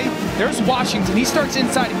bunch, okay? There's Washington. He starts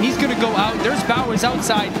inside and he's going to go out. There's Bowers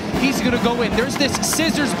outside. He's going to go in. There's this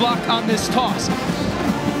scissors block on this toss.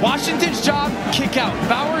 Washington's job, kick out.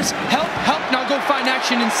 Bowers, help. Now go find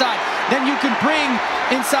action inside. Then you can bring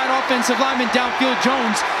inside offensive lineman downfield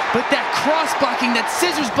Jones. But that cross blocking, that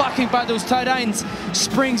scissors blocking by those tight ends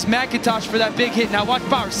springs McIntosh for that big hit. Now watch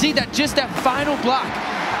Bowers. See that just that final block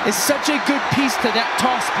is such a good piece to that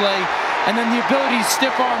toss play. And then the ability to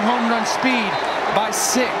stiff arm home run speed by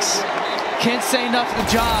 6. Can't say enough of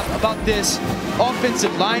the job about this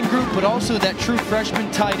offensive line group, but also that true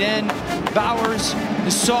freshman tight end, Bowers,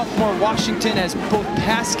 the sophomore Washington has both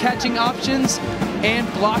pass catching options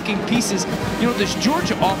and blocking pieces. You know, this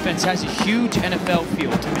Georgia offense has a huge NFL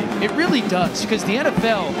feel to me. It really does, because the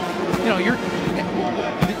NFL, you know,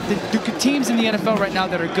 the teams in the NFL right now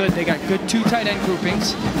that are good, they got good 2 tight end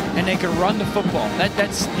groupings, and they can run the football.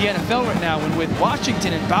 That's the NFL right now. And with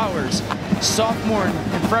Washington and Bowers, sophomore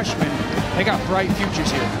and freshman, they got bright futures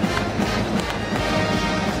here.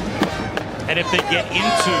 And if they get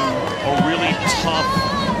into a really tough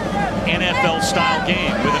NFL-style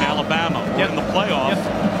game with an Alabama or in the playoff,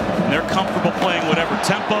 they're comfortable playing whatever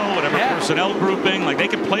tempo, whatever personnel grouping. Like, they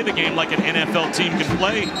can play the game like an NFL team can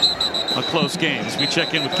play a close game. As we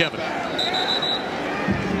check in with Kevin.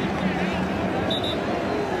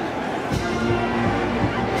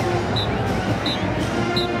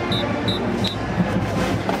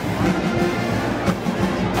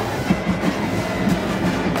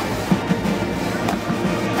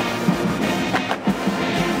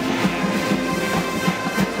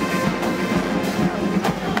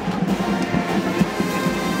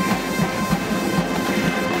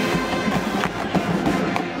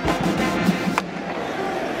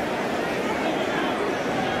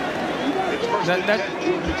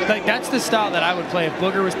 That's the style that I would play. If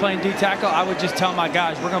Booger was playing D tackle, I would just tell my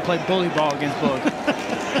guys, we're going to play bully ball against Boog.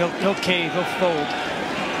 he'll cave, he'll fold.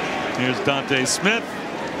 Here's Dante Smith.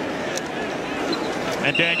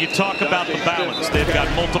 And Dan, you talk about the balance. They've got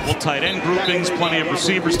multiple tight end groupings, plenty of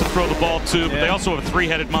receivers to throw the ball to, but they also have a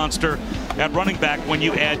three-headed monster at running back when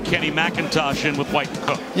you add Kenny McIntosh in with White and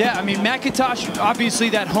Cook. Yeah, I mean, McIntosh, obviously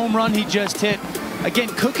that home run he just hit. Again,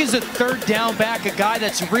 Cook is a third down back, a guy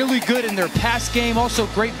that's really good in their pass game, also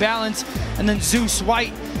great balance. And then Zeus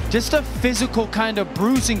White, just a physical kind of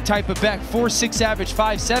bruising type of back, 4.6 average,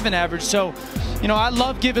 5.7 average. So, you know, I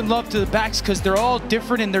love giving love to the backs because they're all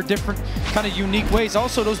different in their different kind of unique ways.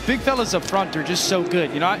 Also, those big fellas up front are just so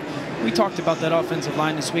good. You know, we talked about that offensive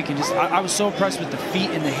line this week, and just I was so impressed with the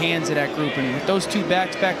feet and the hands of that group. And with those two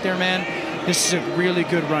backs back there, man, this is a really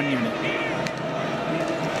good run unit.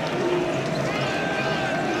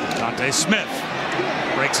 Dante Smith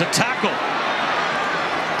breaks a tackle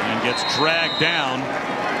and gets dragged down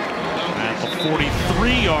at the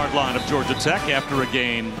 43-yard line of Georgia Tech after a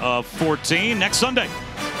gain of 14. Next Sunday,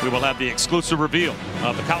 we will have the exclusive reveal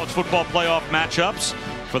of the college football playoff matchups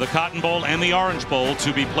for the Cotton Bowl and the Orange Bowl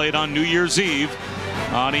to be played on New Year's Eve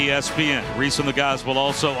on ESPN. Reese and the guys will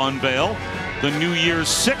also unveil the New Year's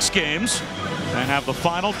 6 games and have the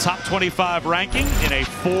final top 25 ranking in a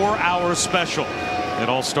 4-hour special. It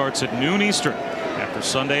all starts at noon Eastern after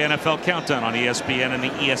Sunday NFL Countdown on ESPN and the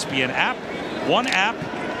ESPN app. One app,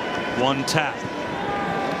 one tap.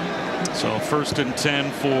 So 1st and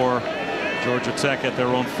 10 for Georgia Tech at their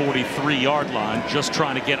own 43-yard line, just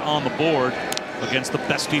trying to get on the board against the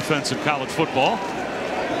best defense in college football.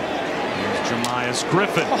 Here's Jemias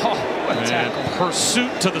Griffin. And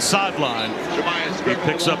pursuit to the sideline. He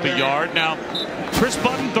picks up a yard. Now, Chris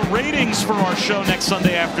Button, the ratings for our show next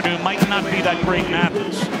Sunday afternoon might not be that great in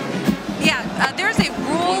Athens. Yeah, there's a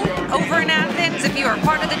rule over in Athens. If you are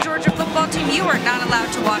part of the Georgia football team, you are not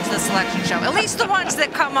allowed to watch the selection show. At least the ones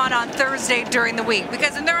that come on Thursday during the week,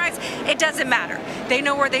 because in their eyes, it doesn't matter. They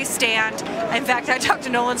know where they stand. In fact, I talked to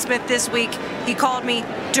Nolan Smith this week. He called me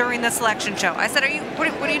during the selection show. I said, what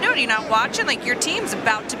are you doing? Are you not watching? Like, your team's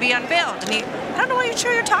about to be unveiled. And I don't know what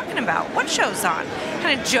show you're talking about. What show's on?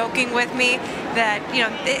 Kind of joking with me that, you know,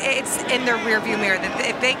 it's in their rearview mirror that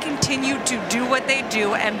if they continue to do what they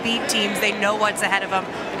do and beat teams, they know what's ahead of them.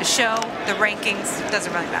 The show, the rankings,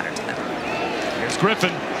 doesn't really matter to them. Here's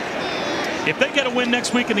Griffin. If they get a win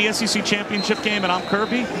next week in the SEC championship game and I'm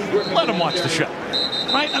Kirby, let them watch the show.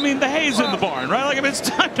 Right? I mean, the hay's in the barn, right? Like, I mean, it's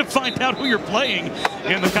time to find out who you're playing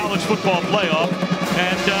in the college football playoff.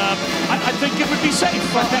 And I think it would be safe.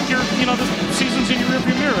 I think the season's in your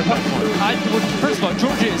rearview mirror at that point. First of all,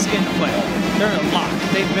 Georgia is in the playoff. They're a lock.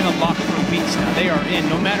 They've been a lock for weeks now. They are in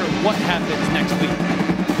no matter what happens next week.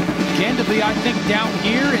 Candidly, I think down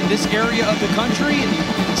here in this area of the country, in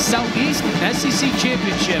the Southeast, an SEC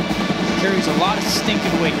championship carries a lot of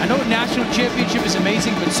stinking weight. I know a national championship is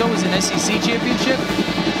amazing, but so is an SEC championship.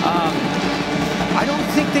 I don't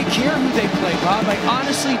think they care who they play, Rob. I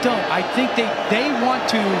honestly don't. I think they want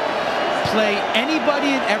to play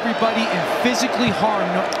anybody and everybody and physically harm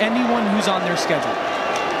anyone who's on their schedule.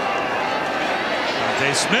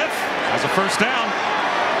 Dante Smith has a first down.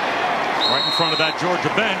 Right in front of that Georgia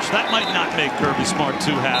bench. That might not make Kirby Smart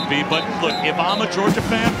too happy, but look, if I'm a Georgia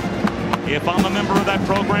fan, if I'm a member of that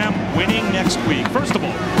program, winning next week, first of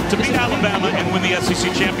all, to beat Alabama and win the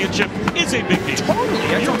SEC championship is a big deal.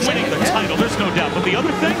 Totally. You're winning the title, there's no doubt. But the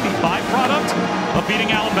other thing, the byproduct of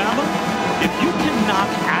beating Alabama, if you can knock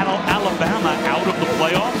Alabama out of the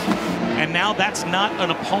playoff, and now that's not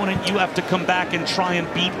an opponent you have to come back and try and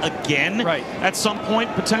beat again at some point,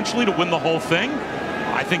 potentially, to win the whole thing,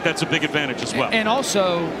 I think that's a big advantage as well. And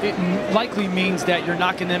also, it likely means that you're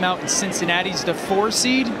knocking them out in Cincinnati's the 4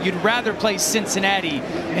 seed. You'd rather play Cincinnati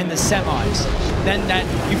in the semis than that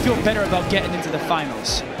you feel better about getting into the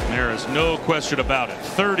finals. There is no question about it.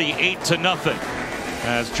 38-0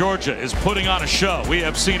 as Georgia is putting on a show. We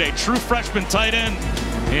have seen a true freshman tight end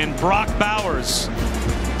in Brock Bowers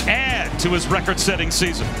add to his record-setting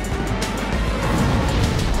season.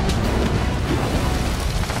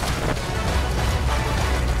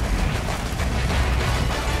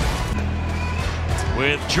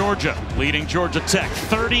 With Georgia leading Georgia Tech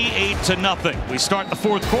 38-0. We start the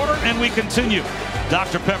 4th quarter and we continue.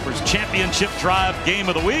 Dr. Pepper's championship drive game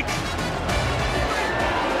of the week.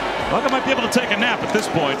 Well, I might be able to take a nap at this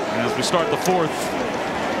point as we start the 4th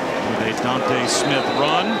with a Dante Smith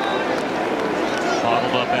run.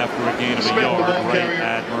 Bottled up after a gain of a yard right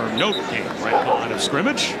at, or no gain, right at the line of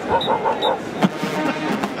scrimmage.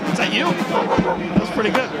 Is that you? That was pretty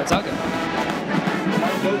good. That's all good.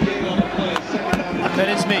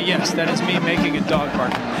 That is me, yes. That is me making a dog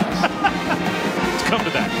barking noise. Let's come to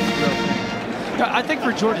that. I think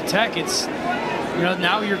for Georgia Tech, it's, you know,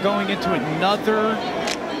 now you're going into another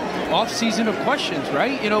offseason of questions,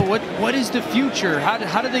 right? You know, what is the future?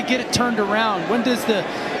 How do they get it turned around? When does the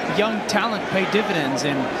young talent pay dividends?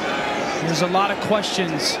 And there's a lot of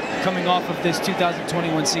questions coming off of this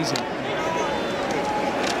 2021 season.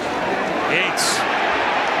 Yates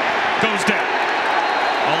goes down.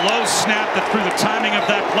 A low snap that threw the timing of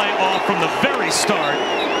that play off from the very start.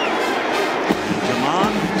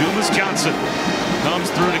 Jamon Dumas-Johnson comes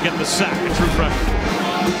through to get the sack, a true freshman.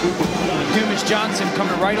 Dumas-Johnson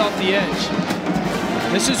coming right off the edge.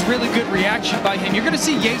 This is really good reaction by him. You're going to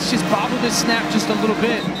see Yates just bobble this snap just a little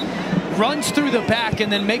bit. Runs through the back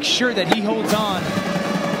and then makes sure that he holds on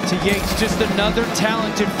to Yates. Just another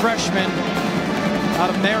talented freshman out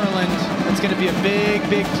of Maryland that's going to be a big,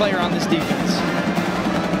 big player on this defense.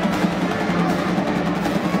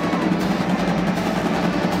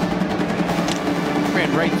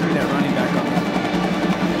 Ran right through that running back on that.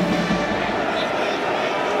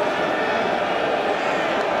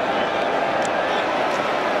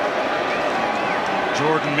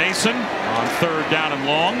 Jordan Mason on 3rd down and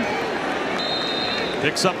long.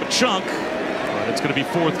 Picks up a chunk, but it's going to be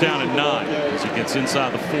 4th down and 9 as he gets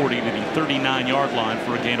inside the 40 to the 39-yard line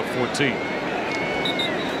for a gain of 14.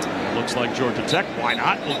 It looks like Georgia Tech, why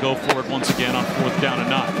not? We'll go for it once again on 4th down and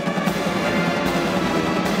 9.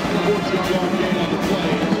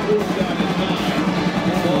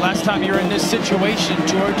 Well, last time you were in this situation,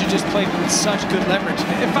 Georgia just played with such good leverage.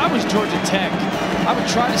 If I was Georgia Tech, I would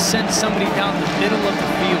try to send somebody down the middle of the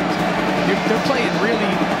field. They're playing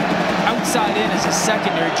really outside in as a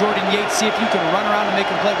secondary. Jordan Yates, see if you can run around and make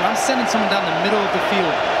him play. But I'm sending someone down the middle of the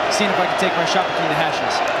field, seeing if I can take my shot between the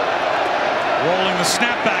hashes. Rolling the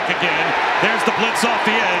snap back again. There's the blitz off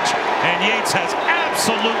the edge, and Yates has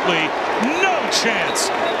absolutely no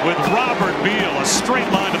chance with Robert Beal, a straight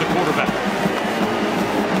line to the quarterback.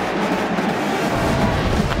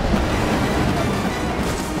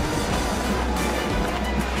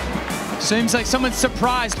 Seems like someone's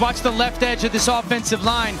surprised. Watch the left edge of this offensive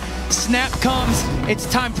line. Snap comes. It's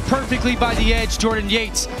timed perfectly by the edge. Jordan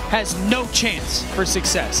Yates has no chance for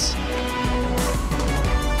success.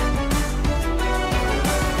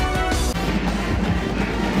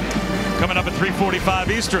 Coming up at 3:45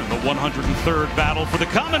 Eastern, the 103rd battle for the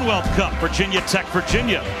Commonwealth Cup, Virginia Tech,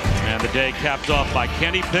 Virginia. And the day capped off by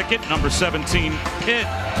Kenny Pickett, number 17, Pitt,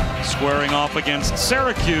 squaring off against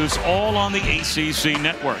Syracuse, all on the ACC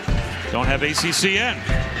network. Don't have ACCN?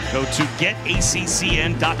 Go to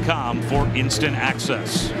getaccn.com for instant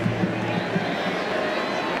access.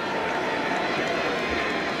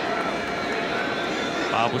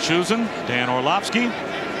 Bob Wischusen, Dan Orlovsky,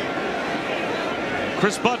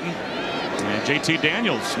 Chris Button, and JT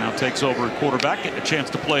Daniels now takes over at quarterback, getting a chance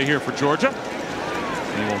to play here for Georgia.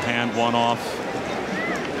 He will hand one off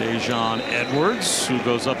Dejon Edwards, who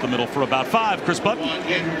goes up the middle for about 5. Chris Button.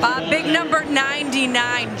 Big number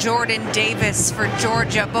 99, Jordan Davis for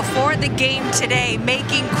Georgia. Before the game today,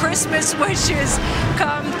 making Christmas wishes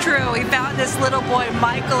come true. He found this little boy,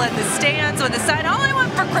 Michael, in the stands with a sign, all I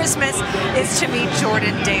want for Christmas is to meet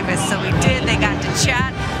Jordan Davis. So he did. They got to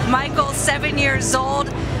chat. Michael, 7 years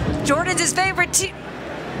old. Jordan's his favorite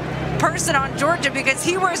person on Georgia because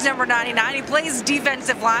he wears number 99. He plays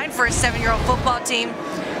defensive line for a 7-year-old football team.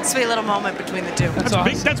 Sweet little moment between the two. That's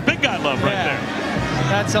awesome. That's big guy love right there.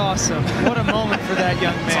 That's awesome. What a moment for that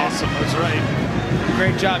young man. That's awesome. That's right.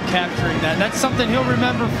 Great job capturing that. That's something he'll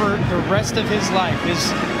remember for the rest of his life.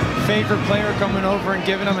 His favorite player coming over and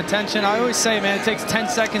giving him attention. I always say, man, it takes 10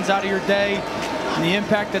 seconds out of your day. And the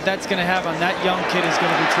impact that that's going to have on that young kid is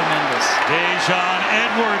going to be tremendous. Dejon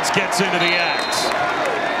Edwards gets into the act.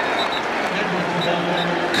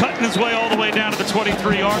 Cutting his way all the way down to the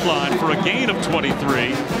 23-yard line for a gain of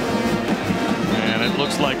 23. And it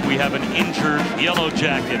looks like we have an injured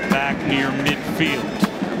Yellowjacket back near midfield.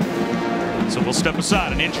 So we'll step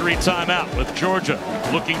aside, an injury timeout with Georgia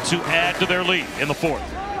looking to add to their lead in the 4th.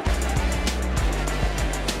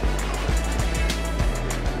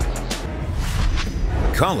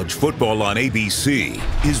 College football on ABC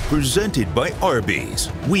is presented by Arby's.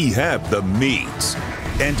 We have the meats.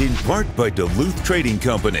 And in part by Duluth Trading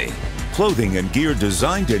Company. Clothing and gear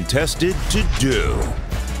designed and tested to do.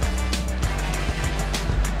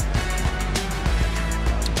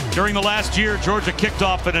 During the last year, Georgia kicked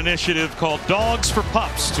off an initiative called Dogs for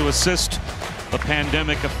Pups to assist the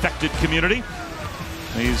pandemic-affected community.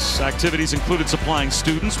 These activities included supplying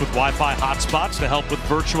students with Wi-Fi hotspots to help with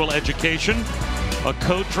virtual education, a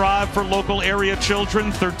coat drive for local area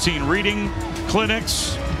children, 13 reading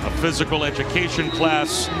clinics, a physical education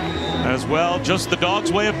class as well. Just the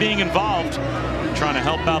Dogs' way of being involved, trying to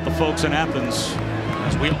help out the folks in Athens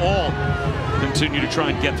as we all continue to try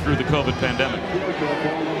and get through the COVID pandemic.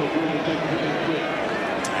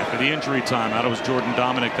 After the injury timeout, it was Jordan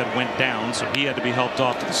Dominic that went down, so he had to be helped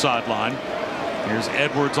off to the sideline. Here's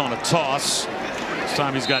Edwards on a toss. This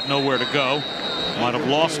time he's got nowhere to go. Might have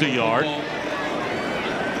lost a yard.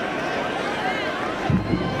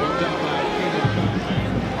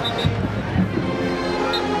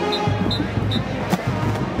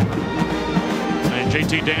 And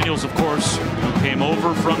JT Daniels, of course, who came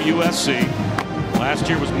over from USC. Last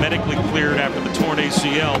year was medically cleared after the torn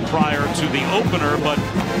ACL prior to the opener, but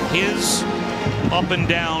his up and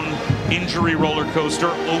down injury roller coaster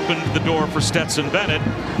opened the door for Stetson Bennett.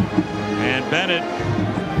 And Bennett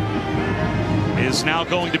is now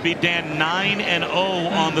going to be, Dan,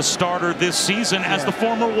 9-0 on the starter this season as the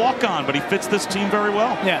former walk-on, but he fits this team very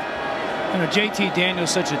well. Yeah. You know, JT Daniels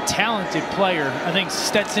is such a talented player. I think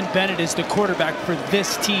Stetson Bennett is the quarterback for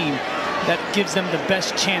this team that gives them the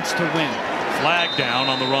best chance to win. Flag down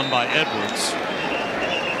on the run by Edwards.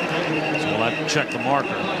 So we'll have to check the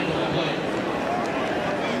marker.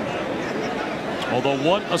 Although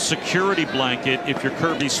what a security blanket if you're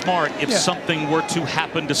Kirby Smart if something were to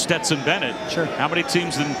happen to Stetson Bennett. Sure. How many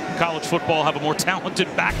teams in college football have a more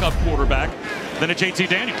talented backup quarterback than a JT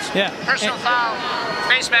Daniels? Yeah. Personal foul,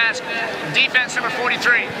 face mask, defense number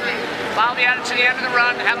 43. Foul be added to the end of the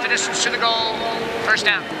run, half the distance to the goal, first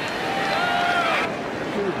down.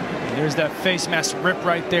 There's that face mask rip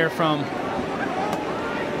right there from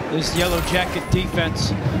this Yellow Jacket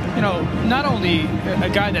defense. You know, not only a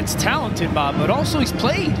guy that's talented, Bob, but also he's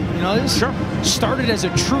played. You know, this started as a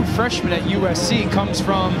true freshman at USC, comes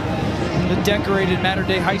from the decorated Mater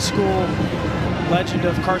Dei High School legend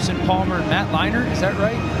of Carson Palmer and Matt Leinart. Is that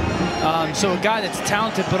right? So a guy that's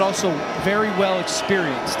talented, but also very well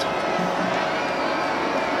experienced.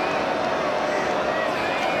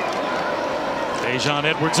 Dejon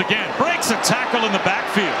Edwards again breaks a tackle in the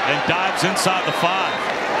backfield and dives inside the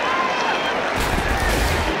 5.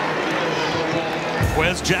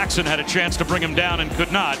 Wes Jackson had a chance to bring him down and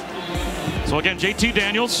could not. So again, JT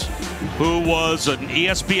Daniels, who was an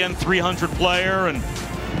ESPN 300 player and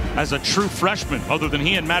as a true freshman, other than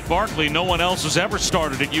he and Matt Barkley, no one else has ever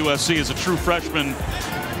started at USC as a true freshman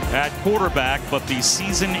at quarterback, but the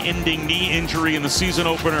season-ending knee injury in the season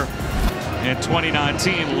opener in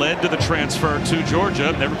 2019 led to the transfer to Georgia.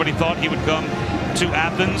 Everybody thought he would come to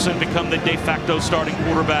Athens and become the de facto starting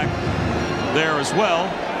quarterback there as well.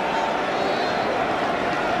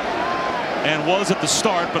 And was at the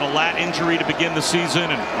start, but a lat injury to begin the season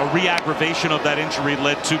and a re-aggravation of that injury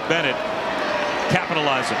led to Bennett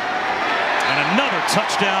capitalizing. And another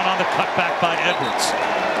touchdown on the cutback by Edwards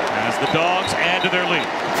as the Dogs add to their lead.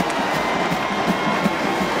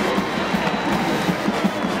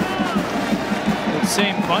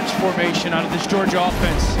 Same bunch formation out of this Georgia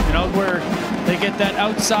offense, you know, where they get that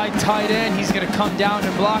outside tight end. He's going to come down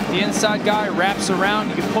and block. The inside guy wraps around.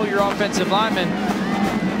 You can pull your offensive lineman.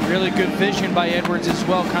 Really good vision by Edwards as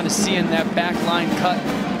well, kind of seeing that back line cut.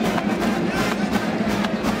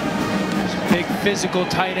 Big physical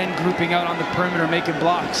tight end grouping out on the perimeter, making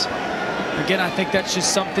blocks. Again, I think that's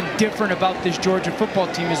just something different about this Georgia football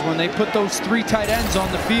team is when they put those 3 tight ends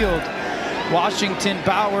on the field, Washington,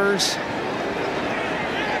 Bowers,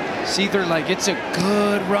 Seether, like it's a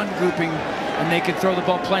good run grouping and they can throw the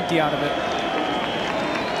ball plenty out of it.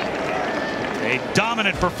 A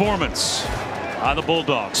dominant performance by the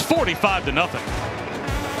Bulldogs, 45-0.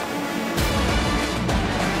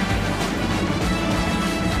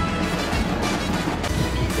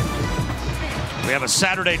 We have a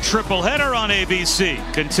Saturday triple header on ABC,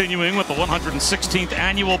 continuing with the 116th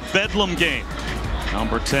annual Bedlam game.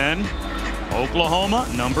 Number 10, Oklahoma.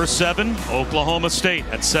 Number 7, Oklahoma State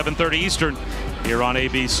at 7:30 Eastern here on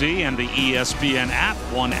ABC and the ESPN app.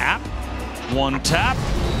 One app, one tap.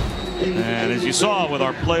 And as you saw with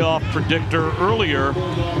our playoff predictor earlier,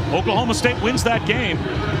 Oklahoma State wins that game.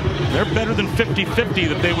 They're better than 50-50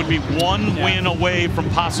 that they would be one win away from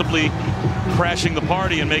possibly crashing the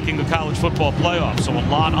party and making the college football playoff. So a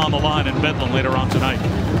lot on the line in Bedlam later on tonight.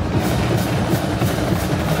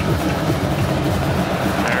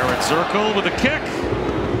 Barrett Zirkle with a kick.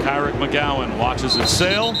 Kyrick McGowan watches it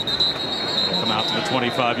sail. Come out to the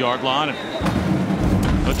 25-yard line.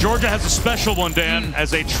 But Georgia has a special one, Dan,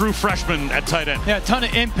 as a true freshman at tight end. Yeah, a ton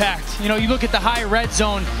of impact. You know, you look at the high red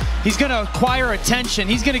zone, He's going to acquire attention.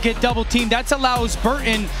 He's going to get double teamed. That allows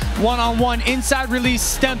Burton one-on-one, inside release,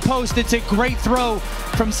 stem post. It's a great throw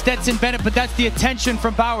from Stetson Bennett, but that's the attention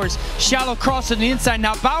from Bowers. Shallow cross on the inside.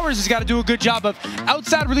 Now Bowers has got to do a good job of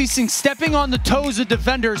outside releasing, stepping on the toes of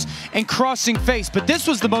defenders and crossing face. But this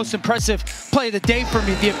was the most impressive play of the day for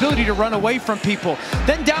me, the ability to run away from people.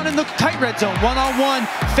 Then down in the tight red zone, one-on-one,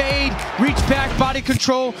 fade, reach back, body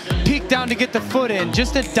control, peek down to get the foot in.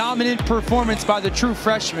 Just a dominant performance by the true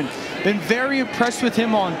freshman. Been very impressed with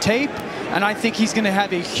him on tape, and I think he's going to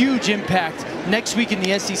have a huge impact next week in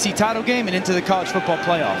the SEC title game and into the college football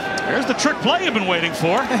playoff. There's the trick play you've been waiting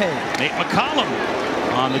for. Hey. Nate McCollum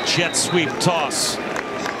on the jet sweep toss.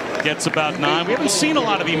 Gets about 9. We haven't seen a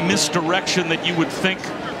lot of the misdirection that you would think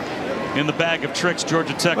in the bag of tricks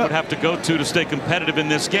Georgia Tech would have to go to stay competitive in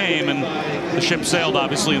this game, and the ship sailed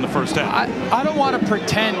obviously in the first half. I don't want to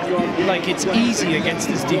pretend like it's easy against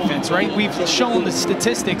this defense, right? We've shown the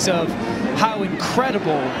statistics of how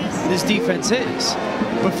incredible this defense is.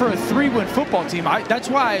 But for a 3-win football team, that's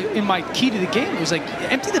why in my key to the game it was like,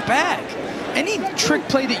 empty the bag. Any trick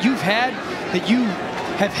play that you've had that you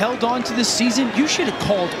have held on to this season, you should have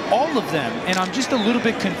called all of them. And I'm just a little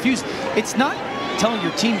bit confused. It's not telling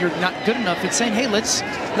your team you're not good enough. It's saying, hey, let's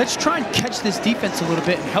try and catch this defense a little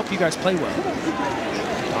bit and help you guys play well.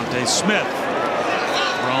 Dante Smith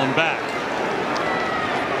thrown back.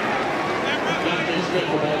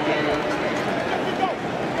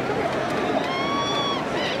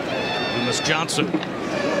 Loomis Johnson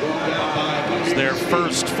is their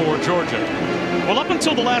first for Georgia. Well, up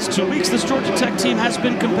until the last 2 weeks, this Georgia Tech team has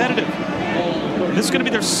been competitive. This is going to be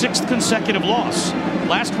their 6th consecutive loss.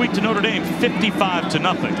 Last week to Notre Dame, 55-0.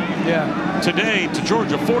 Yeah. Today to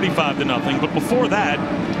Georgia, 45-0. But before that,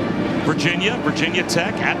 Virginia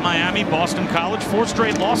Tech, at Miami, Boston College, 4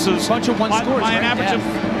 straight losses. Bunch of one scores, by an right? average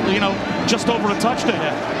of, just over a touchdown.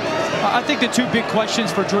 Yeah. I think the 2 big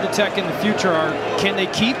questions for Georgia Tech in the future are, can they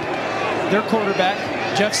keep their quarterback,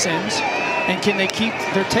 Jeff Sims, and can they keep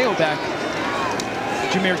their tailback,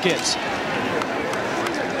 Jahmyr Gibbs?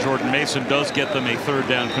 Jordan Mason does get them a 3rd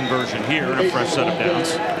down conversion here and a fresh set of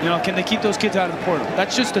downs. Can they keep those kids out of the portal?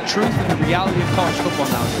 That's just the truth and the reality of college football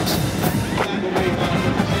nowadays.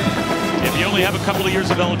 If you only have a couple of years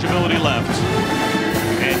of eligibility left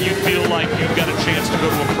and you feel like you've got a chance to go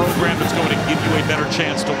to a program that's going to give you a better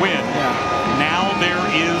chance to win, now there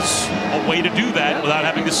is a way to do that without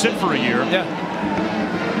having to sit for a year.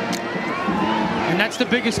 And that's the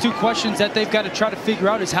biggest 2 questions that they've got to try to figure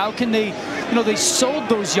out is how can they, they sold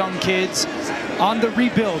those young kids on the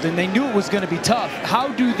rebuild and they knew it was going to be tough. How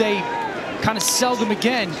do they kind of sell them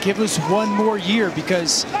again, give us 1 more year,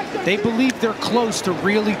 because they believe they're close to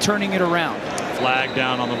really turning it around. Flag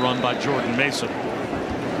down on the run by Jordan Mason.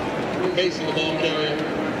 Mason, the ball carrier.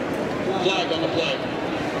 Flag on the play.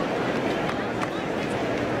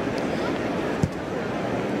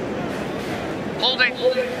 Holding,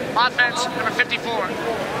 offense, number 54.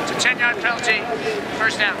 It's a 10-yard penalty,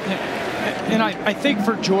 first down. And I think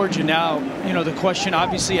for Georgia now, the question,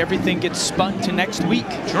 obviously everything gets spun to next week.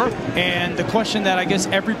 Sure. And the question that I guess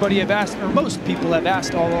everybody have asked, or most people have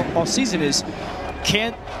asked all season is,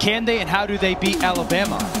 can they and how do they beat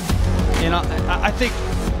Alabama? I think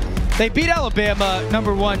they beat Alabama.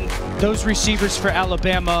 Number 1, those receivers for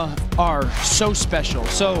Alabama are so special.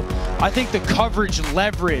 So I think the coverage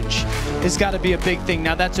leverage has got to be a big thing.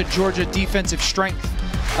 Now that's a Georgia defensive strength.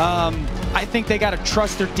 I think they got to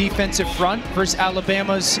trust their defensive front versus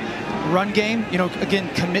Alabama's run game. Again,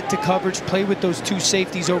 commit to coverage, play with those 2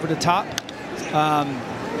 safeties over the top.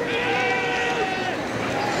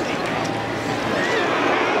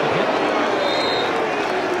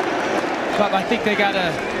 But I think they got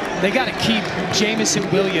to keep Jamison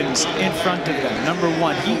Williams in front of them. Number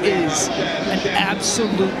 1, he is an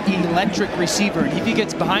absolute electric receiver, and if he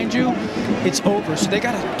gets behind you, it's over. So they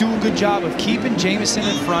got to do a good job of keeping Jamison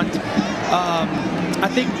in front. I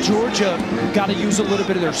think Georgia got to use a little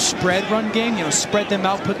bit of their spread run game. Spread them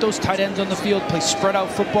out, put those tight ends on the field, play spread out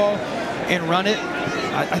football, and run it.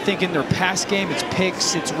 I think in their pass game, it's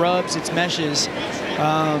picks, it's rubs, it's meshes.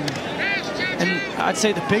 And I'd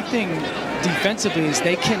say the big thing defensively is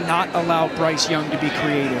they cannot allow Bryce Young to be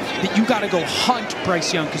creative. You got to go hunt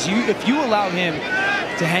Bryce Young, because if you allow him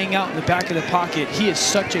to hang out in the back of the pocket, he is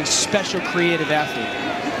such a special creative athlete.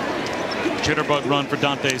 Jitterbug run for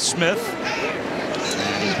Dante Smith.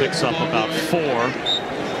 And he picks up about 4.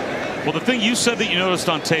 Well, the thing you said that you noticed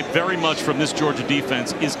on tape very much from this Georgia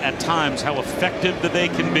defense is at times how effective that they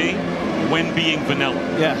can be. when being vanilla.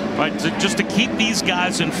 Yeah. Right. Just to keep these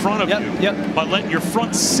guys in front of you. But let your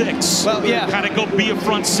front six kind of go be a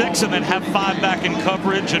front six and then have 5 back in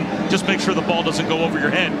coverage and just make sure the ball doesn't go over your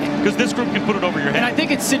head, because this group can put it over your head. And I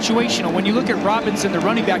think it's situational. When you look at Robinson, the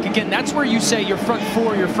running back, again, that's where you say your front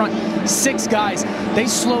 4, your front 6 guys, they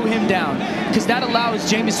slow him down, because that allows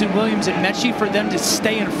Jamison Williams and Mechie for them to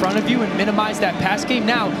stay in front of you and minimize that pass game.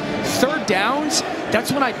 Now, third downs,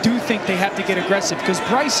 that's when I do think they have to get aggressive, because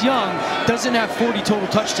Bryce Young doesn't have 40 total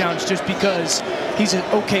touchdowns just because he's an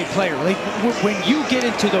okay player. Like, when you get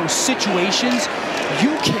into those situations,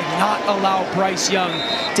 you cannot allow Bryce Young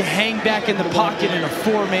to hang back in the pocket in a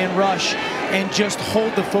 4-man rush and just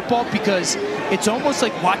hold the football, because it's almost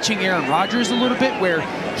like watching Aaron Rodgers a little bit, where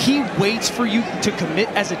he waits for you to commit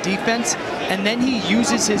as a defense, and then he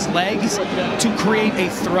uses his legs to create a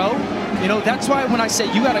throw. You know, that's why when I say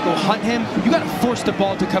you got to go hunt him, you got to force the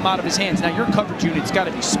ball to come out of his hands. Now, your coverage unit's got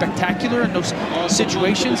to be spectacular in those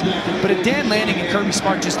situations, but if Dan Lanning and Kirby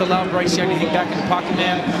Smart just allow Bryce Young to hang back in the pocket,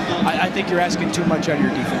 man, I think you're asking too much out of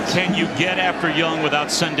your defense. Can you get after Young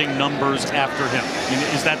without sending numbers after him? I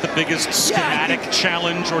mean, is that the biggest schematic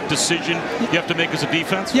challenge or decision you have to make as a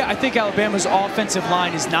defense? Yeah, I think Alabama's offensive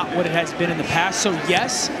line is not what it has been in the past, so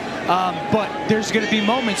yes. But there's going to be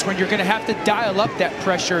moments when you're going to have to dial up that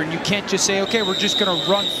pressure, and you can't just say, okay, we're just going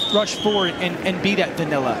to rush forward and be that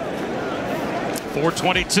vanilla.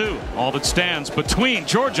 4:22, all that stands between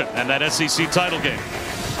Georgia and that SEC title game.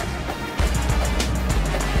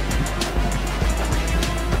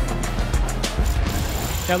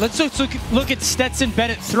 Now let's look at Stetson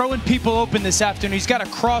Bennett throwing people open this afternoon. He's got a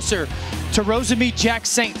crosser to Rosamie Jack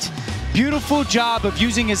Saint. Beautiful job of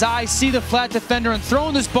using his eyes, see the flat defender, and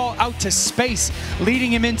throwing this ball out to space,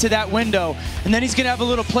 leading him into that window. And then he's going to have a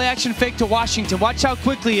little play action fake to Washington. Watch how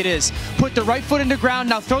quickly it is. Put the right foot in the ground.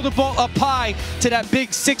 Now throw the ball up high to that big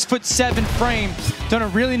 6'7" frame. Done a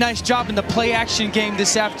really nice job in the play action game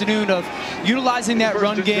this afternoon of utilizing that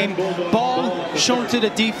run game. Ball shown to the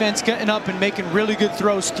defense, getting up and making really good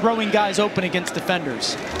throws, throwing guys open against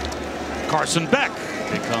defenders. Carson Beck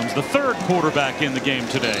becomes the 3rd quarterback in the game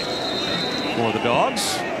today for the Dogs.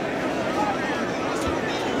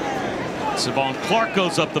 Savon Clark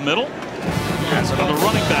goes up the middle as another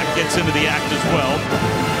running back gets into the act as well.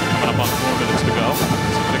 Coming up on 4 minutes to go.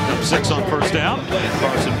 Picked up 6 on first down.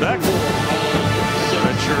 Carson Beck,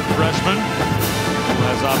 redshirt freshman, who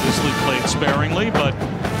has obviously played sparingly, but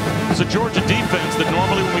it's a Georgia defense that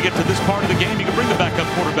normally when we get to this part of the game, you can bring the backup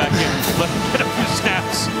quarterback in, let him get a few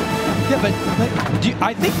snaps. Yeah, but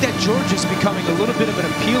I think that Georgia's becoming a little bit of an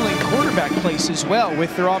appealing quarterback place as well,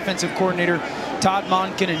 with their offensive coordinator, Todd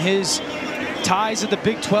Monken, and his ties at the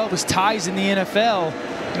Big 12, his ties in the NFL.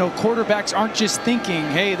 You know, quarterbacks aren't just thinking,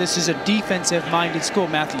 hey, this is a defensive-minded school.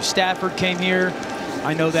 Matthew Stafford came here.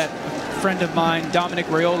 I know that a friend of mine, Dominic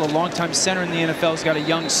Raiola, longtime center in the NFL, has got a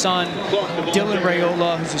young son, Dylan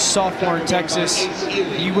Raiola, who's a sophomore in Texas.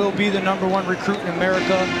 He will be the #1 recruit in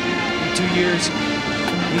America in 2 years.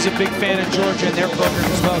 He's a big fan of Georgia and their program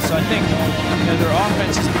as well. So I think their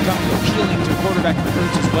offense is becoming appealing to quarterback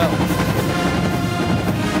recruits as well.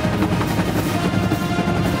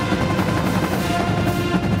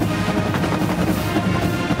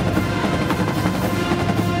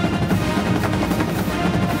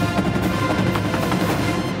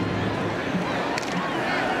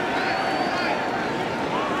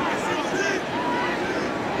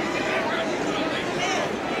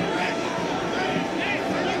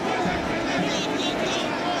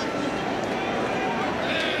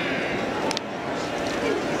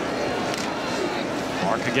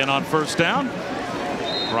 Again on first down.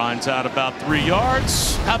 Grinds out about 3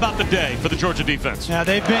 yards. How about the day for the Georgia defense? Yeah,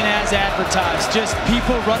 they've been as advertised. Just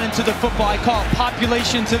people running to the football. I call it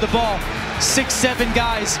population to the ball. 6-7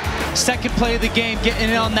 guys. Second play of the game, getting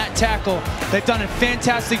in on that tackle. They've done a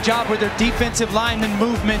fantastic job with their defensive lineman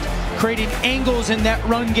movement, creating angles in that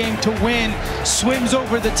run game to win. Swims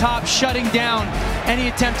over the top, shutting down any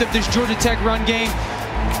attempt of this Georgia Tech run game.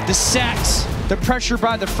 The sacks, the pressure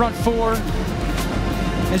by the front 4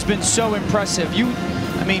 has been so impressive.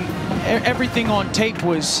 I mean, everything on tape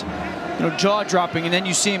was, jaw-dropping, and then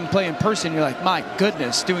you see him play in person, you're like, my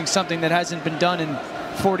goodness, doing something that hasn't been done in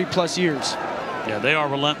 40+ years. Yeah, they are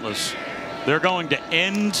relentless. They're going to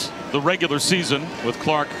end the regular season with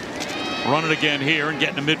Clark running again here and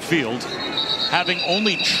getting to midfield, having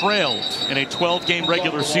only trailed in a 12-game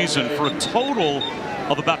regular season for a total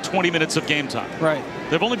of about 20 minutes of game time. Right.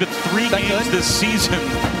 There've only been 3 games this season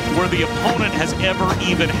where the opponent has ever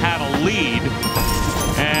even had a lead.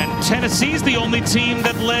 And Tennessee's the only team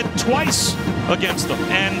that led twice against them.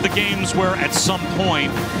 And the games where at some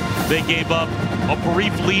point they gave up a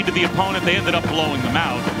brief lead to the opponent. They ended up blowing them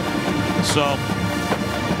out. So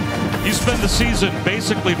you spend the season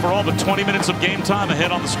basically for all but 20 minutes of game time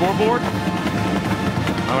ahead on the scoreboard.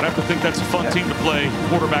 I would have to think that's a fun team to play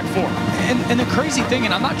quarterback for. And the crazy thing,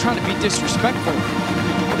 and I'm not trying to be disrespectful,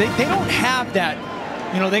 they don't have that.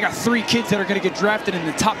 You know, they got 3 kids that are going to get drafted in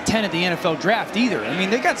the top 10 of the NFL draft either. I mean,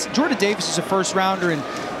 they got Jordan Davis is a first rounder, and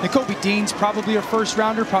Nakobe Dean's probably a first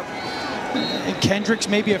rounder. And Kendrick's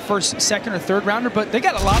maybe a first, second, or third rounder. But they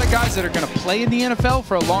got a lot of guys that are going to play in the NFL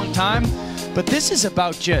for a long time. But this is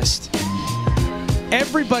about just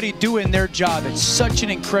everybody doing their job at such an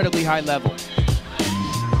incredibly high level.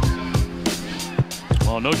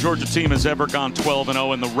 Well, no Georgia team has ever gone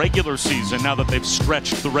 12-0 in the regular season now that they've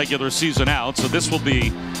stretched the regular season out. So this will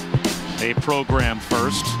be a program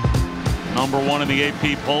first. #1 in the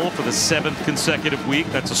AP poll for the 7th consecutive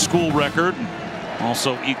week. That's a school record.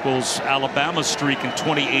 Also equals Alabama's streak in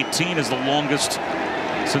 2018 as the longest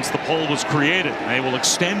since the poll was created. They will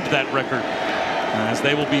extend that record as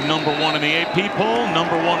they will be #1 in the AP poll,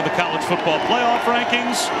 #1 in the college football playoff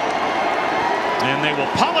rankings. And they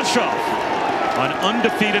will polish off an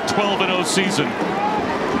undefeated 12-0 season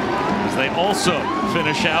as they also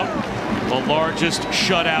finish out the largest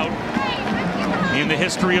shutout in the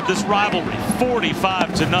history of this rivalry,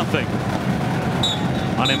 45-0.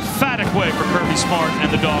 An emphatic way for Kirby Smart and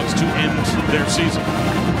the Dogs to end their season.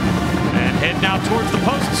 And head now towards the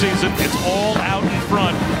postseason. It's all out in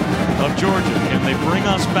front of Georgia. Can they bring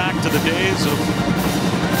us back to the days of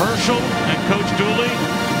Herschel and Coach Dooley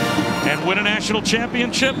and win a national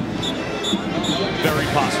championship? Very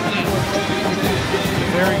possible.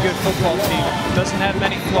 Very good football team. Doesn't have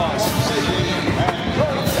many flaws.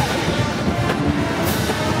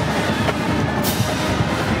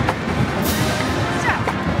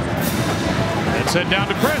 Let's head down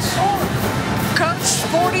to Chris. Coach,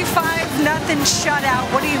 45-0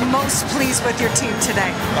 shutout. What are you most pleased with your team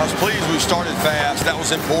today? I was pleased we started fast. That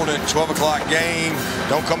was important. 12 o'clock game.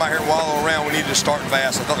 Don't come out here and wallow around. We needed to start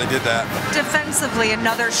fast. I thought they did that. Defensively,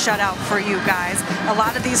 another shutout for you guys. A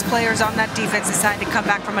lot of these players on that defense decided to come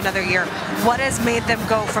back from another year. What has made them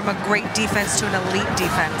go from a great defense to an elite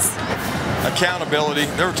defense? Accountability.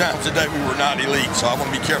 There were times today we were not elite, so I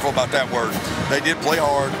want to be careful about that word. They did play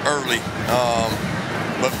hard early,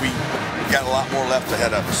 but we got a lot more left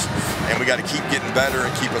ahead of us, and we got to keep getting better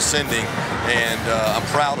and keep ascending. And I'm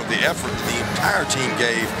proud of the effort the entire team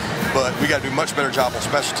gave, but we got to do a much better job on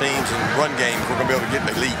special teams and run game if we're going to be able to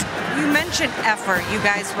get elite. You mentioned effort. You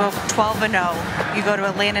guys will 12-0. You go to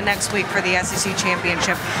Atlanta next week for the SEC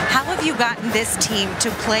championship. How have you gotten this team to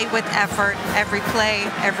play with effort every play,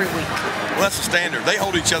 every week? Well, that's the standard. They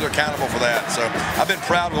hold each other accountable for that. So I've been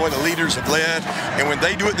proud of the way the leaders have led, and when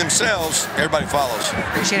they do it themselves, everybody follows.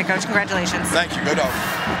 Appreciate it, Coach. Congratulations. Thank you. Go Dogs.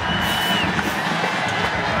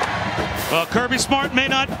 Well, Kirby Smart may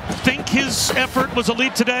not think his effort was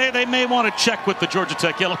elite today. They may want to check with the Georgia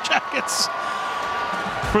Tech Yellowjackets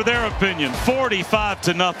for their opinion.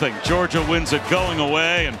 45-0. Georgia wins it going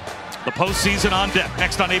away, and the postseason on deck.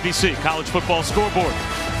 Next on ABC, College Football Scoreboard.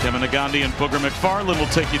 Kevin Nagandi and Booger McFarland will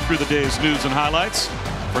take you through the day's news and highlights.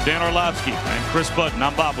 For Dan Orlovsky and Chris Button,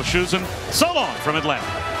 I'm Bob Wischusen. So long from Atlanta.